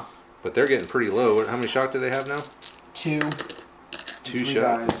 Yeah. But they're getting pretty low. How many shock do they have now? 2. 2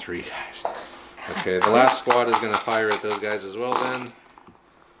 shock and 3 guys. Okay, the last squad is going to fire at those guys as well then.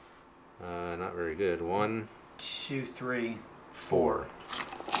 Not very good. 1, 2, 3, 4.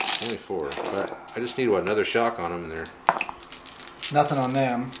 Only 4. But I just need another shock on them and they're... Nothing on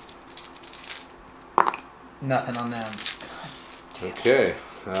them. Nothing on them. Okay,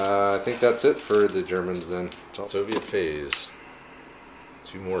 I think that's it for the Germans then. It's all Soviet phase.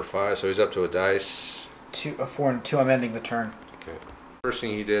 2 more 5, so he's up to a dice. 4 and 2. I'm ending the turn. Okay. First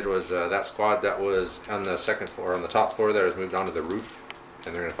thing he did was that squad that was on the second floor, on the top floor there, has moved onto the roof,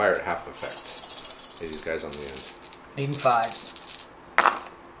 and they're going to fire at half effect. These guys on the end. Needing 5s.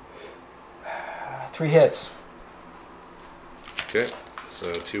 3 hits. Okay,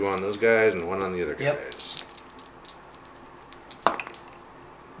 so 2 on those guys and 1 on the other Yep. guys.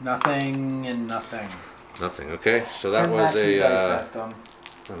 Nothing and nothing. Nothing. Okay, so that Turn was back 2 dice a at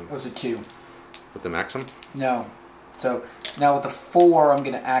them. Was it 2? with the Maxim. No. So now with the 4, I'm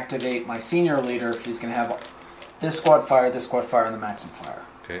going to activate my senior leader. He's going to have this squad fire, and the Maxim fire.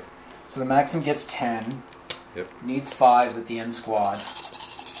 Okay. So the Maxim gets 10. Yep. Needs 5s at the end squad. I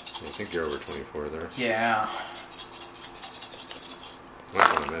think you're over 24 there. Yeah.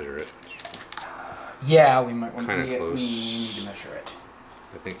 Might want to measure it. Yeah, we might want Kinda we close. need to measure it.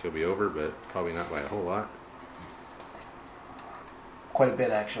 I think you'll be over, but probably not by a whole lot. Quite a bit,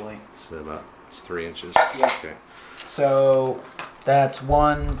 actually. So about 3 inches. Yeah. Okay. So that's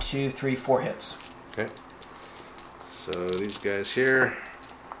 1, 2, 3, 4 hits. Okay. So these guys here.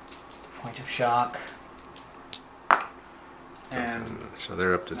 Point of shock. And So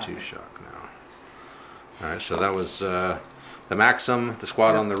they're up to nothing. 2 shock now. All right. So that was the Maxim, the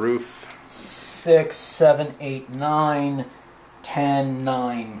squad on the roof. 6, 7, 8, 9, 10,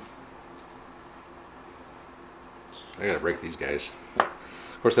 9. I gotta break these guys.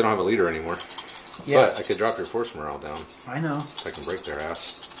 Of course, they don't have a leader anymore. Yeah. But I could drop their force morale down I know. so I can break their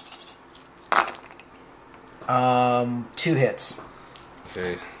ass. 2 hits.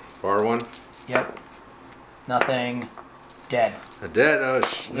 Okay. Bar 1. Yep. Nothing. Dead. A dead? Oh,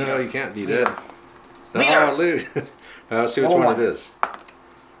 no, Leader. you can't be Leader. dead. Leader. Oh, loot. Let's see which Roll one one. it is.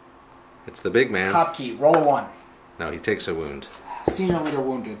 It's the big man. Top key. Roll a 1. No, he takes a wound. Senior leader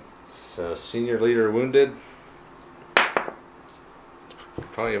wounded. So, senior leader wounded.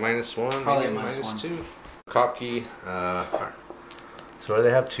 Probably a -1. Probably maybe a -1. -2. Cop key. So, do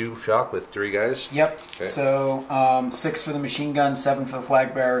they have 2 shock with 3 guys? Yep. Okay. So 6 for the machine gun, 7 for the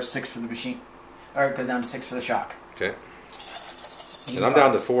flag bearer, 6 for the machine. Or it goes down to 6 for the shock. Okay. Need And I'm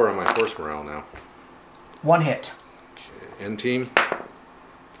down to 5s. 4 on my force morale now. 1 hit. Okay. End team.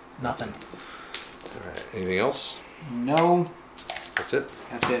 Nothing. Alright. Anything else? No. That's it?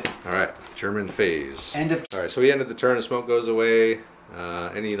 That's it. Alright. German phase. End of. Alright, so we ended the turn. The smoke goes away.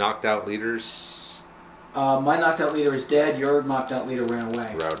 Any knocked out leaders? My knocked out leader is dead. Your knocked out leader ran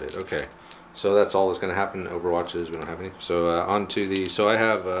away. Routed. Okay. So that's all that's going to happen. Overwatch is we don't have any. So on to the. So I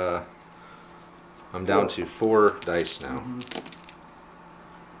have. I'm down to 4 dice now.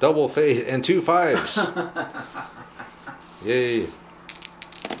 Double phase and 2 5s. Yay.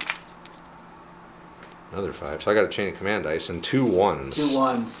 Another 5. So I got a chain of command dice and 2 1s. 2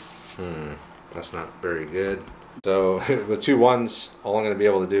 1s. That's not very good. So with 2 1s, all I'm going to be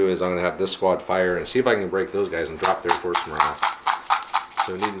able to do is I'm going to have this squad fire and see if I can break those guys and drop their force morale.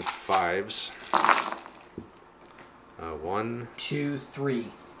 So needing 5s. 1, 2,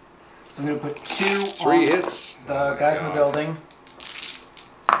 3. So I'm going to put 2 3 on hits. the Oh my guys in the God. building.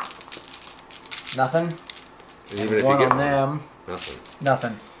 Nothing. And even if 1 you get on them. nothing.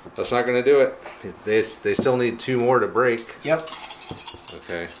 Nothing. That's not going to do it. They still need 2 more to break. Yep.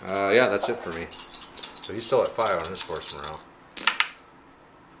 Okay. Yeah, that's it for me. So he's still at 5 on his force morale.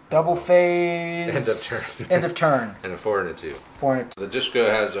 Double phase. End of turn. End of turn. And a 4 and a 2. 4 and The Jishka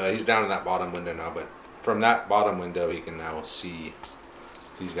has, he's down in that bottom window now, but from that bottom window he can now see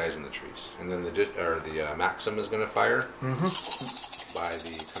these guys in the trees. And then the Maxim is going to fire by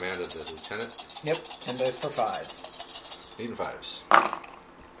the command of the lieutenant. Yep. 10 dice for 5s. Needing 5s.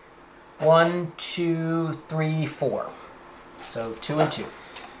 1, 2, 3, 4. So 2 and 2.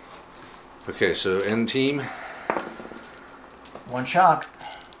 Okay, so end team. 1 shock.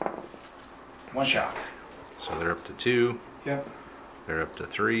 1 shock. So they're up to 2. Yep. They're up to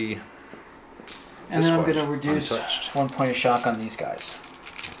 3. And This then I'm going to one's reduce untouched. 1 point of shock on these guys.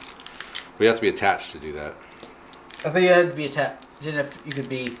 We have to be attached to do that. I thought you had to be attached. You didn't have to, you could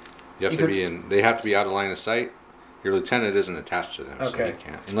be. You have to be in. They have to be out of line of sight. Your lieutenant isn't attached to them, so Okay. he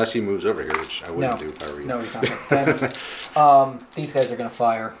can't. Unless he moves over here, which I wouldn't do if I were you. No, he's not. Then, these guys are going to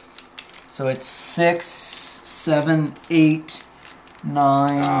fire. So it's 6, 7, 8,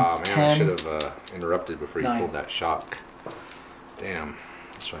 9, Ah, man, 10. I should have interrupted before you 9. pulled that shock. Damn,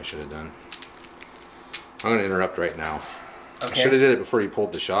 that's what I should have done. I'm going to interrupt right now. I Okay. should have did it before you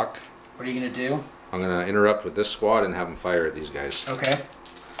pulled the shock. What are you going to do? I'm going to interrupt with this squad and have them fire at these guys. Okay.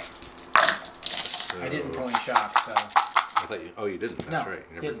 So, I didn't pull any shock, so. I thought you. Oh, you didn't. That's No, right.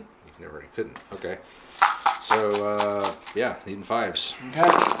 You didn't. You couldn't. Okay. So yeah, needing 5s.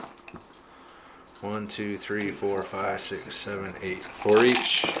 Okay. 1, 2, 3, 4, 5, 6, 7, 8. 4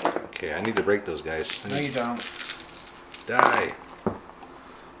 each. Okay, I need to break those guys. No, you don't. Die.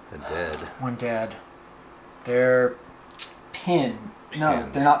 They're dead. 1 dead. They're pinned. No,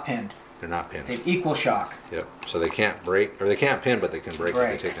 Pinned. they're not pinned. They're not pinned. They have equal shock. Yep. So they can't break, or they can't pin, but they can break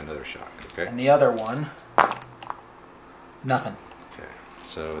if they take another shock. Okay. And the other one, nothing. Okay.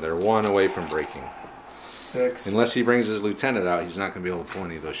 So they're 1 away from breaking. 6. Unless he brings his lieutenant out, he's not going to be able to pull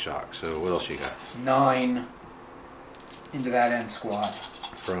any of those shocks. So what else you got? 9 into that end squad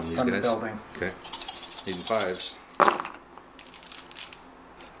From these from guys? the building. Okay. Even 5s.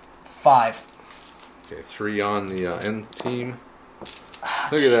 5. Okay, 3 on the end team.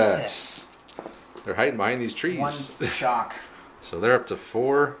 Look at that. Jesus. They're hiding behind these trees. 1 shock. So they're up to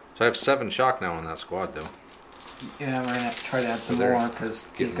 4. So I have 7 shock now on that squad, though. Yeah, we're gonna try to add some they're more because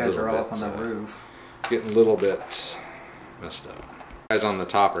these getting guys a are little all up on bit, the roof. Getting a little bit messed up. Guys on the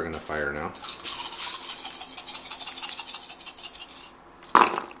top are going to fire now.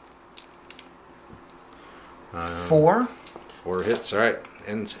 Four 4 hits. All right.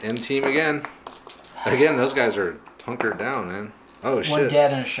 End team again. Again, those guys are hunkered down, man. Oh, shit. 1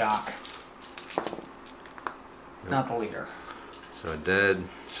 dead and a shock. Not the leader. So dead.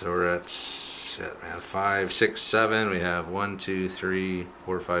 So we're at shit, man. 5, 6, 7. We have 1, 2, 3,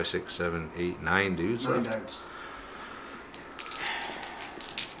 4, 5, 6, 7, 8, 9 dudes. 9 dudes.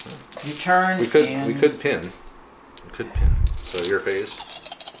 You turn. We could and we could pin. We could pin. So your phase.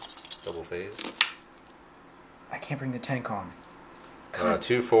 Double phase. I can't bring the tank on.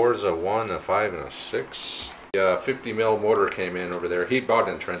 2 4s, a 1, a 5, and a 6. 50 mil mortar came in over there. He bought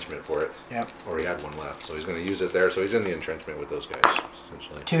an entrenchment for it. Yep. Or he had one left, so he's going to use it there. So he's in the entrenchment with those guys,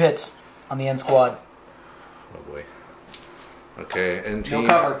 essentially. 2 hits on the end squad. Oh boy. Okay, end team. No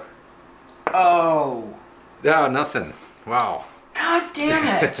cover. Oh. Yeah, nothing. Wow. God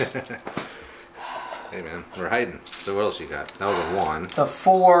damn it. Hey man, we're hiding. So what else you got? That was a 1. The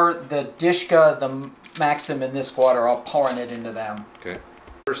 4, the Dishka, the Maxim in this squad are all pouring it into them. Okay.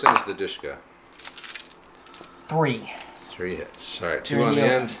 First thing is the Dishka. 3. 3 hits. All right, 2 You're on in the the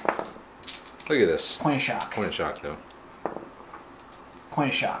end. Look at this. Point of shock. Point of shock, though. Point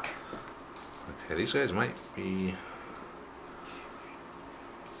of shock. Okay, these guys might be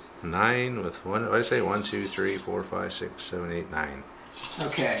 9 with 1. What did I say? 1, 2, 3, 4, 5, 6, 7, 8, 9.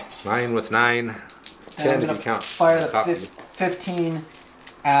 Okay. 9 with 9. And 10 I'm if going you to count. fire the copy. 15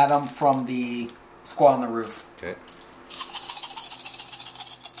 at them from the squad on the roof. Okay.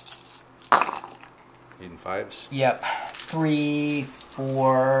 Even 5s? Yep. 3,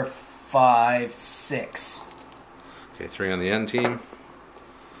 4, 5, 6. Okay, 3 on the end team.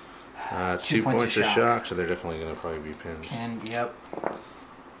 2 points of shock, so they're definitely going to probably be pinned. Pinned, yep.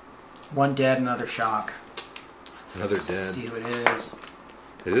 1 dead, another shock. Another dead. See who it is.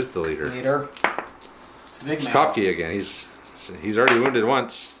 It is the leader. Leader. It's a big It's man. Kopke again. He's already wounded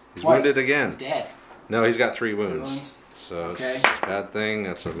once. He's wounded again. He's dead. No, he's got 3 wounds. 3 wounds? So Okay. it's a bad thing.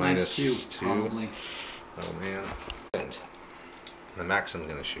 That's a minus 2, 2. probably. Oh man. And the Maxim's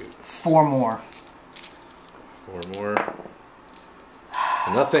gonna shoot. 4 more. 4 more.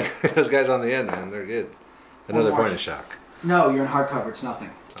 Nothing. Those guys on the end, man, they're good. Another more. point of shock. No, you're in hardcover. It's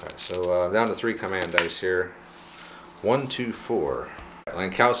nothing. Alright, so down to 3 command dice here. 1, 2, 4.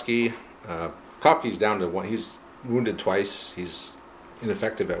 Lankowski. Kopke's down to 1. He's wounded twice. He's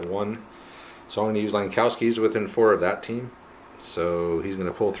ineffective at 1. So I'm going to use Lankowski. He's within 4 of that team. So he's going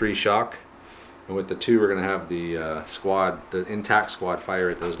to pull 3 shock. And with the 2, we're going to have the squad, the intact squad, fire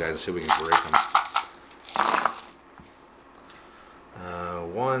at those guys and see if we can break them.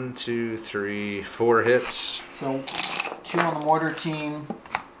 1, 2, 3, 4 hits. So 2 on the mortar team.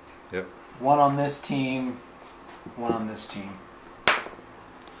 Yep. 1 on this team. 1 on this team. I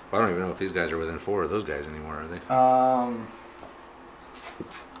don't even know if these guys are within 4 of those guys anymore, are they?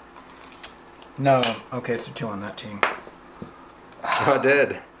 No. Okay, so 2 on that team. Oh,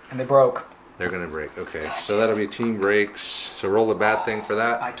 dead. And they broke. They're going to break. Okay, so that'll be team breaks. So roll a bad thing for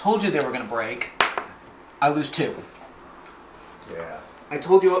that. I told you they were going to break. I lose 2. Yeah. I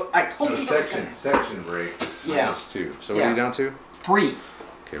told you. Section break. Yeah. Minus 2. So what are you down to? 3.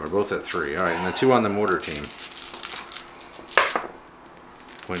 Okay, we're both at 3. All right, and the 2 on the mortar team.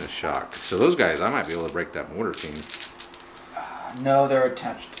 Point of shock. So those guys, I might be able to break that mortar team. No, they're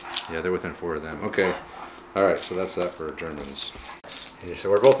attached. Yeah, they're within 4 of them. Okay. All right, so that's that for Germans. Okay, so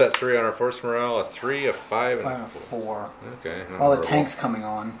we're both at 3 on our force morale. A 3, a 5, and 5 a and 4. 4. Okay. not All the horrible. tanks coming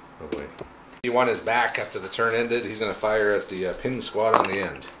on. Oh boy. He won his back after the turn ended. He's going to fire at the pin squad on the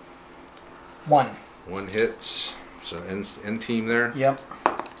end. 1. 1 hits. So end team there. Yep.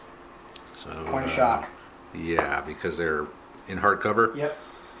 So Point of shock. Yeah, because they're in hard cover. Yep.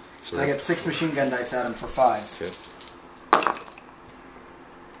 So I get 6 machine gun dice at him for 5s. Okay.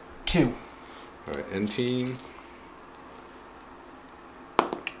 2. All right, end team.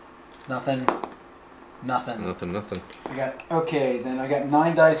 Nothing. Nothing. Nothing. Then I got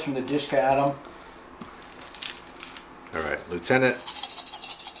 9 dice from the Dishka Atom. Alright, Lieutenant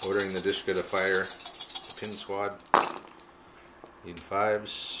ordering the Dishka to fire the pin squad. Need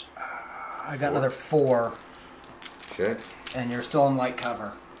 5s. I got another 4. Okay. And you're still in light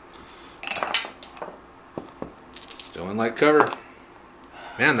cover. Still in light cover.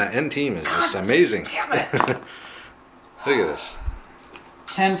 Man, that end team is just amazing. Damn it! Look at this.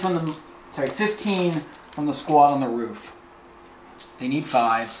 15 from the squad on the roof. They need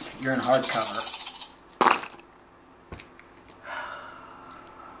 5s. You're in hard cover.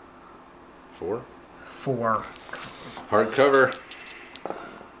 4. 4. Hard cover.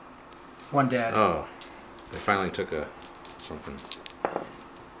 1 dead. Oh, they finally took something.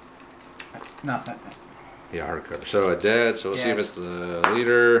 Nothing. Yeah, hard cover. So a dead. So we'll see if it's the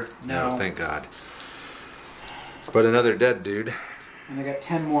leader. No. Thank God. But another dead dude. And I got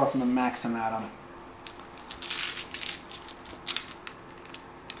 10 more from the Maxim Atom.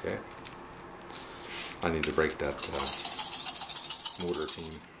 Okay. I need to break that mortar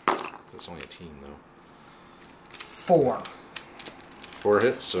team. It's only a team though. 4. 4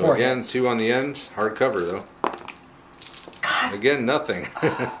 hits. So 4 again, hits. 2 on the end. Hard cover though. God. Again, nothing.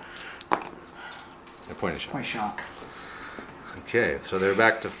 A point of shock. Point shock. Okay, so they're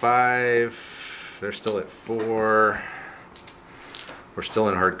back to 5. They're still at 4. We're still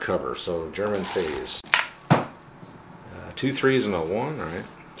in hard cover, so German phase. 2 3s and a 1, alright.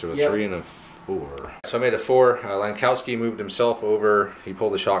 So a 3 and a 4. So I made a 4. Lankowski moved himself over. He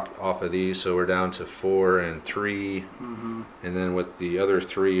pulled the shock off of these, so we're down to 4 and 3. And then with the other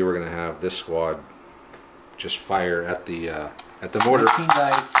 3, we're going to have this squad just fire at the mortar. 18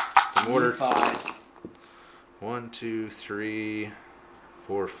 dice. The mortar. 5s. 1, 2, 3,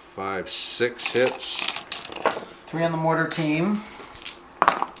 4, 5, 6 hits. 3 on the mortar team.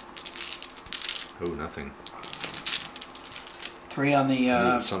 Oh, nothing. 3 on the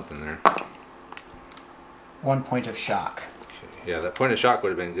Need something there. 1 point of shock. Okay. Yeah, that point of shock would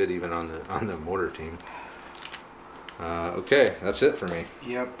have been good even on the mortar team. Okay, that's it for me.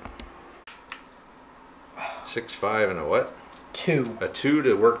 Yep. 6, 5, and a what? 2. A 2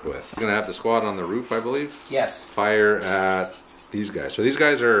 to work with. Gonna have the squad on the roof, I believe. Yes. Fire at these guys. So these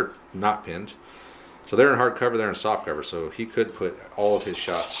guys are not pinned. So they're in hard cover, they're in soft cover. So he could put all of his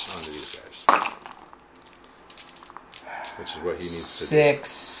shots onto these guys, which is what he needs to do.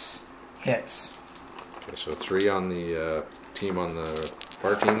 6 hits. Okay, so 3 on the team on the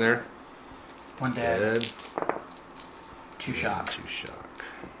far team there. 1 dead. 2 shock. 2 shock.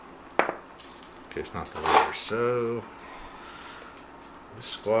 Okay, it's not the leader. So this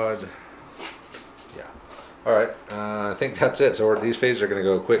squad, yeah. All right, I think that's it. So these phases are going to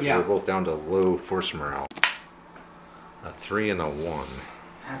go quick. Yeah. We're both down to low force morale. A 3 and a 1.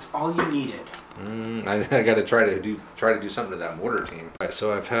 That's all you needed. I got to try to do something to that mortar team. All right,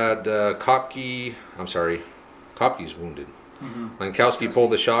 so I've had Kopke. I'm sorry, Kopke's wounded. Lankowski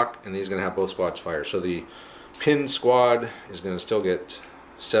pulled the shock, and he's going to have both squads fire. So the pin squad is going to still get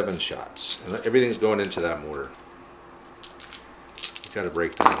 7 shots, and everything's going into that mortar. Got to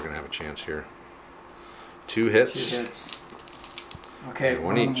break them. We're going to have a chance here. 2 hits. 2 hits. Okay,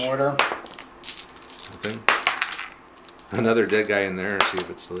 one 1 on each. the mortar. Nothing. Another dead guy in there. See if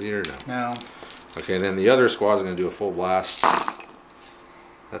it's the leader. No. No. Okay, then the other squad's going to do a full blast.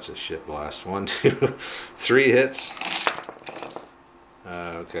 That's a shit blast. 1, 2, 3 hits.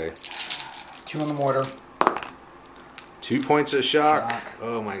 Okay. 2 on the mortar. 2 points of shock. Shock.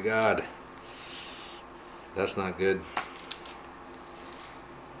 Oh my god. That's not good.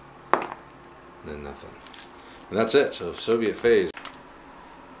 Then nothing. And that's it. So Soviet phase.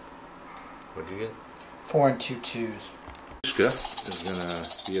 What'd you get? 4 and 2 2s. Dushka is going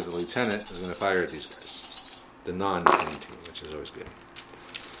to be the lieutenant, is going to fire at these guys. The non-team team, which is always good.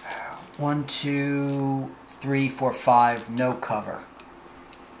 1 2 3 4 5. No cover.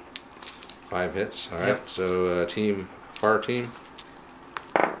 5 hits. All right. Yep. So team, far team.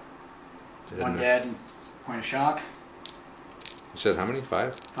 1 dead. Point of shock. You said how many?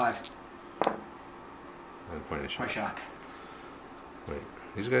 5? 5. And point of shock. Point of shock. Wait,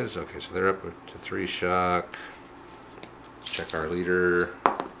 these guys. Okay, so they're up to 3 shock. Let's check our leader.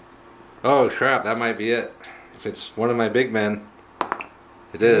 Oh crap! That might be it. If it's one of my big men,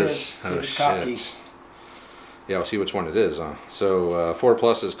 it is. See Oh if it's Kopke. shit. Yeah, I'll see which one it is. So 4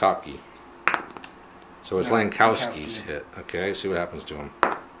 plus is Kopke. So it's No, Lankowski's Lankowski. hit. Okay, see what happens to him.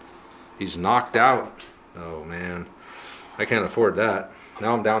 He's knocked out. Oh man, I can't afford that.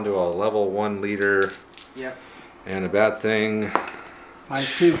 Now I'm down to a level 1 leader. Yep. And a bad thing.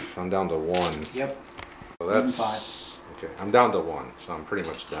 -2. I'm down to 1. Yep. So that's Even 5. okay. I'm down to 1, so I'm pretty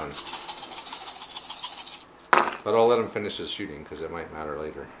much done. But I'll let him finish his shooting because it might matter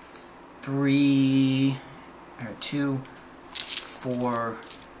later. 3, 2, 4,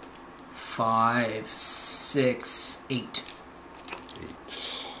 5, 6, 8. 8.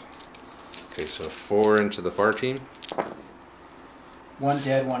 Okay, so 4 into the far team. 1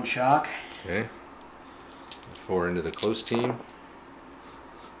 dead, 1 shock. Okay. 4 into the close team.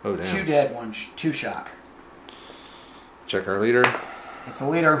 Oh, damn. 2 dead, 2 shock. Check our leader. It's a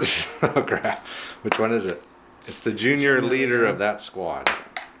leader. Oh, crap. Which one is it? It's the junior leader of that squad.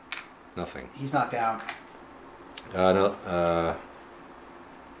 Nothing. He's knocked out. No.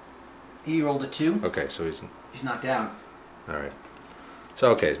 He rolled a 2. Okay, so he's knocked out. All right.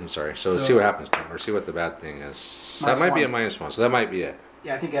 So, okay, I'm sorry. So let's see what happens to him, or see what the bad thing is. So that might be a -1, so that might be it.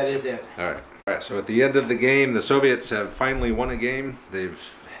 Yeah, I think that is it. All right. All right, so at the end of the game, the Soviets have finally won a game. They've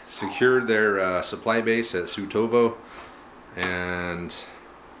secured their supply base at Suetovo, and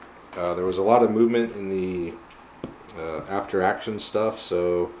there was a lot of movement in the after-action stuff.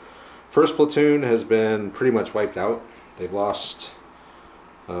 So, first platoon has been pretty much wiped out. They've lost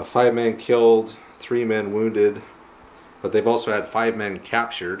 5 men killed, 3 men wounded, but they've also had 5 men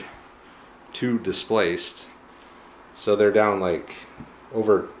captured, 2 displaced. So they're down like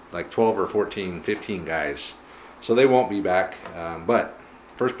over like 12 or 14, 15 guys. So they won't be back. But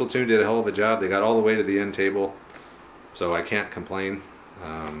first platoon did a hell of a job. They got all the way to the end table. So I can't complain.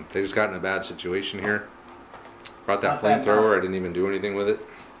 They just got in a bad situation here. Brought that flamethrower. I didn't even do anything with it.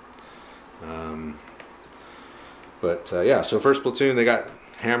 Yeah, so first platoon, they got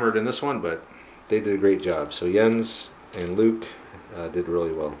hammered in this one, but they did a great job. So Jens and Luke did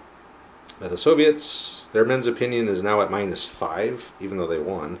really well. The Soviets, their men's opinion is now at -5, even though they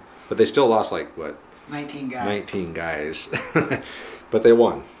won. But they still lost like, what? 19 guys. 19 guys. But they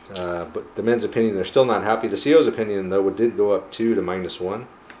won. But the men's opinion, they're still not happy. The CO's opinion, though, did go up 2 to -1.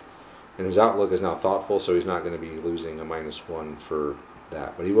 And his outlook is now thoughtful, so he's not going to be losing a -1 for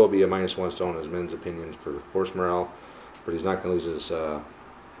that. But he will be a -1 still in his men's opinions for force morale. But he's not going to lose his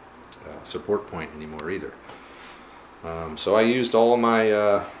support point anymore either. So I used all of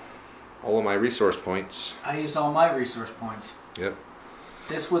my resource points. I used all my resource points. Yep.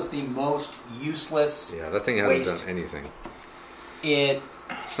 This was the most useless. Yeah, that thing hasn't done anything.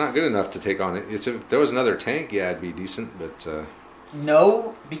 It's not good enough to take on it. If there was another tank, yeah, it'd be decent, but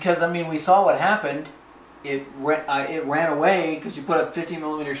no, because I mean, we saw what happened. It ran away because you put a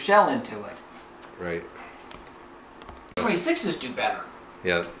 50mm shell into it. Right. T-26s do better.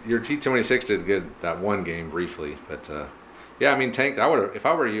 Yeah, your T-26 did good that one game briefly, but yeah, I mean, tank. If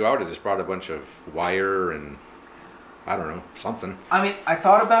I were you, I would have just brought a bunch of wire and I don't know, something. I mean, I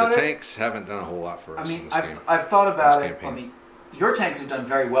thought about it. The tanks haven't done a whole lot for us. I mean, in this game. I've thought about it. Campaign. I mean, your tanks have done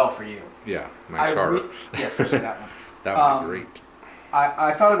very well for you. Yeah, my Char. Yeah, especially that one. That was great.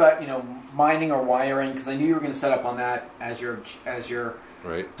 I thought about mining or wiring because I knew you were going to set up on that as your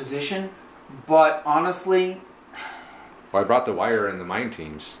right. position, but honestly, well, I brought the wire and the mine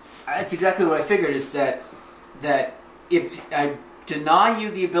teams. That's exactly what I figured. Is that if I deny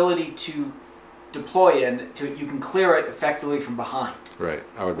you the ability to deploy it, you can clear it effectively from behind. Right,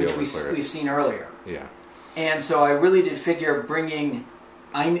 I would be able to clear it. We've seen earlier. Yeah. And so I really did figure bringing.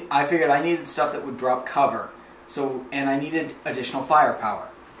 I figured I needed stuff that would drop cover. So, and I needed additional firepower.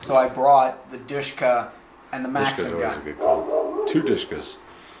 So I brought the Dushka and the Maxim gun. A good call. 2 Dushkas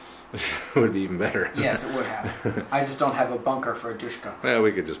would be even better. Yes, it would have. I just don't have a bunker for a Dushka. Well,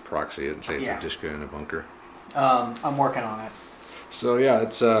 we could just proxy it and say it's a Dushka in a bunker. I'm working on it. So yeah,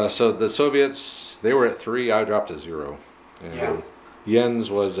 it's so the Soviets, they were at 3. I dropped to 0. And yeah. Jens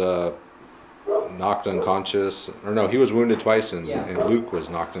was knocked unconscious, or no, he was wounded twice, and Luke was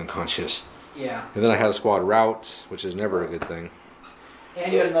knocked unconscious. Yeah. And then I had a squad rout, which is never a good thing.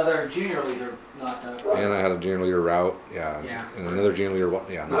 And you had another junior leader knocked out. And I had a junior leader rout, and another junior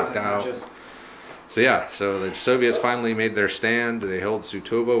leader, knocked out. So yeah, so the Soviets finally made their stand. They held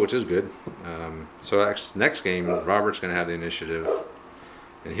Suetovo, which is good. So actually, next game, Robert's going to have the initiative,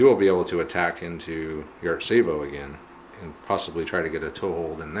 and he will be able to attack into Yartsevo again, and possibly try to get a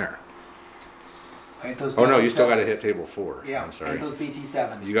toehold in there. Oh no, you still got to hit table 4. Yeah, I'm sorry. hit those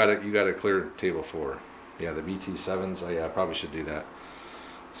BT-7s. You got to clear table 4. Yeah, the BT-7s. I probably should do that.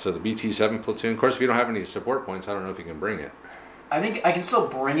 So the BT-7 platoon. Of course, if you don't have any support points, I don't know if you can bring it. I think I can still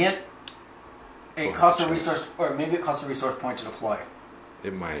bring it. It costs a resource, or maybe it costs a resource point to deploy.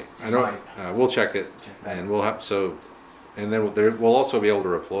 It might. I don't. We'll check it, and we'll have and then we'll also be able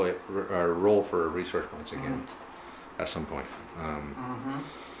to roll for resource points again at some point.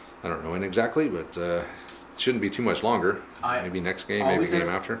 I don't know when exactly, but it shouldn't be too much longer. Maybe next game, maybe the game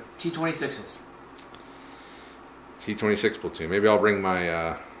after. T-26s. T-26 platoon. Maybe I'll bring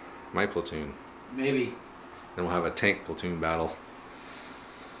my my platoon. Maybe. Then we'll have a tank platoon battle.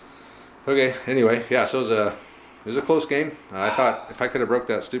 Okay, anyway, yeah, so it was a close game. I thought if I could have broke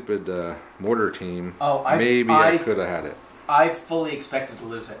that stupid mortar team, maybe I could have had it. I fully expected to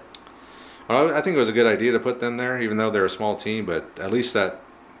lose it. Well, I think it was a good idea to put them there, even though they're a small team, but at least that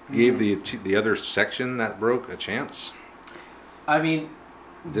gave the other section that broke a chance. I mean,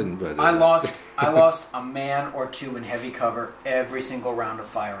 it didn't, but I lost a man or two in heavy cover every single round of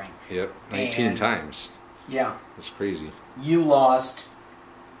firing. Yep, 19 times. Yeah. That's crazy. You lost...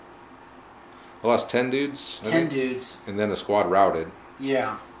 I lost 10 dudes. 10 dudes. And then a squad routed.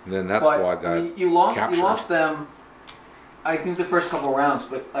 Yeah. And then that squad got captured. You lost them, I think, the first couple of rounds,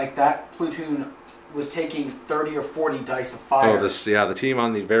 but like that platoon was taking 30 or 40 dice of fire. Oh, the team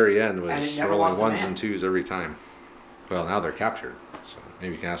on the very end was rolling ones and and twos every time. Well, now they're captured, so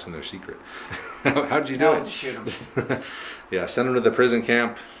maybe you can ask them their secret. How'd you do it? Just shoot them. Yeah, send them to the prison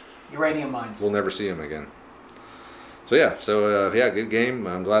camp. Uranium mines. We'll never see them again. So yeah, good game.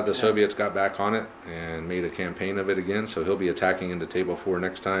 I'm glad the Soviets got back on it and made a campaign of it again. So he'll be attacking into Table 4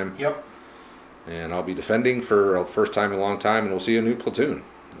 next time. Yep. And I'll be defending for the first time in a long time, and we'll see a new platoon.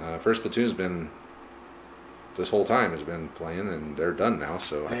 First platoon's been, this whole time has been playing, and they're done now.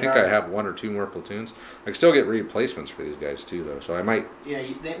 So I think I have 1 or 2 more platoons. I can still get replacements for these guys too, though. So I might. Yeah,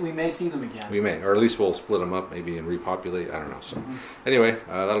 we may see them again. We may, or at least we'll split them up maybe and repopulate. I don't know. So anyway,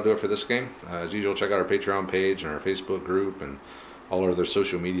 that'll do it for this game. As usual, check out our Patreon page and our Facebook group and all our other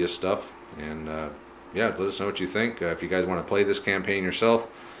social media stuff. And yeah, let us know what you think. If you guys want to play this campaign yourself,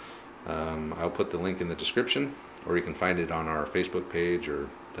 I'll put the link in the description, or you can find it on our Facebook page or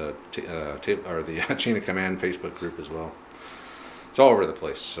the Chain of Command Facebook group as well. It's all over the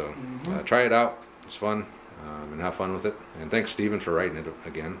place, so try it out. It's fun, and have fun with it. And thanks, Stephen, for writing it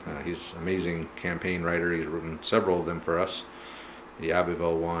again. He's an amazing campaign writer. He's written several of them for us. The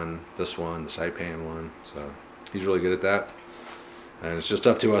Abbeville one, this one, the Saipan one. So he's really good at that. And it's just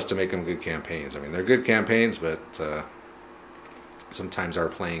up to us to make them good campaigns. I mean, they're good campaigns, but sometimes our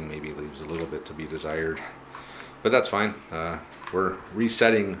playing maybe leaves a little bit to be desired. But that's fine. We're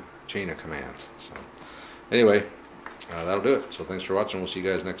resetting Chain of Command. So anyway, that'll do it. So thanks for watching. We'll see you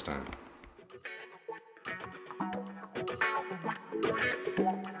guys next time.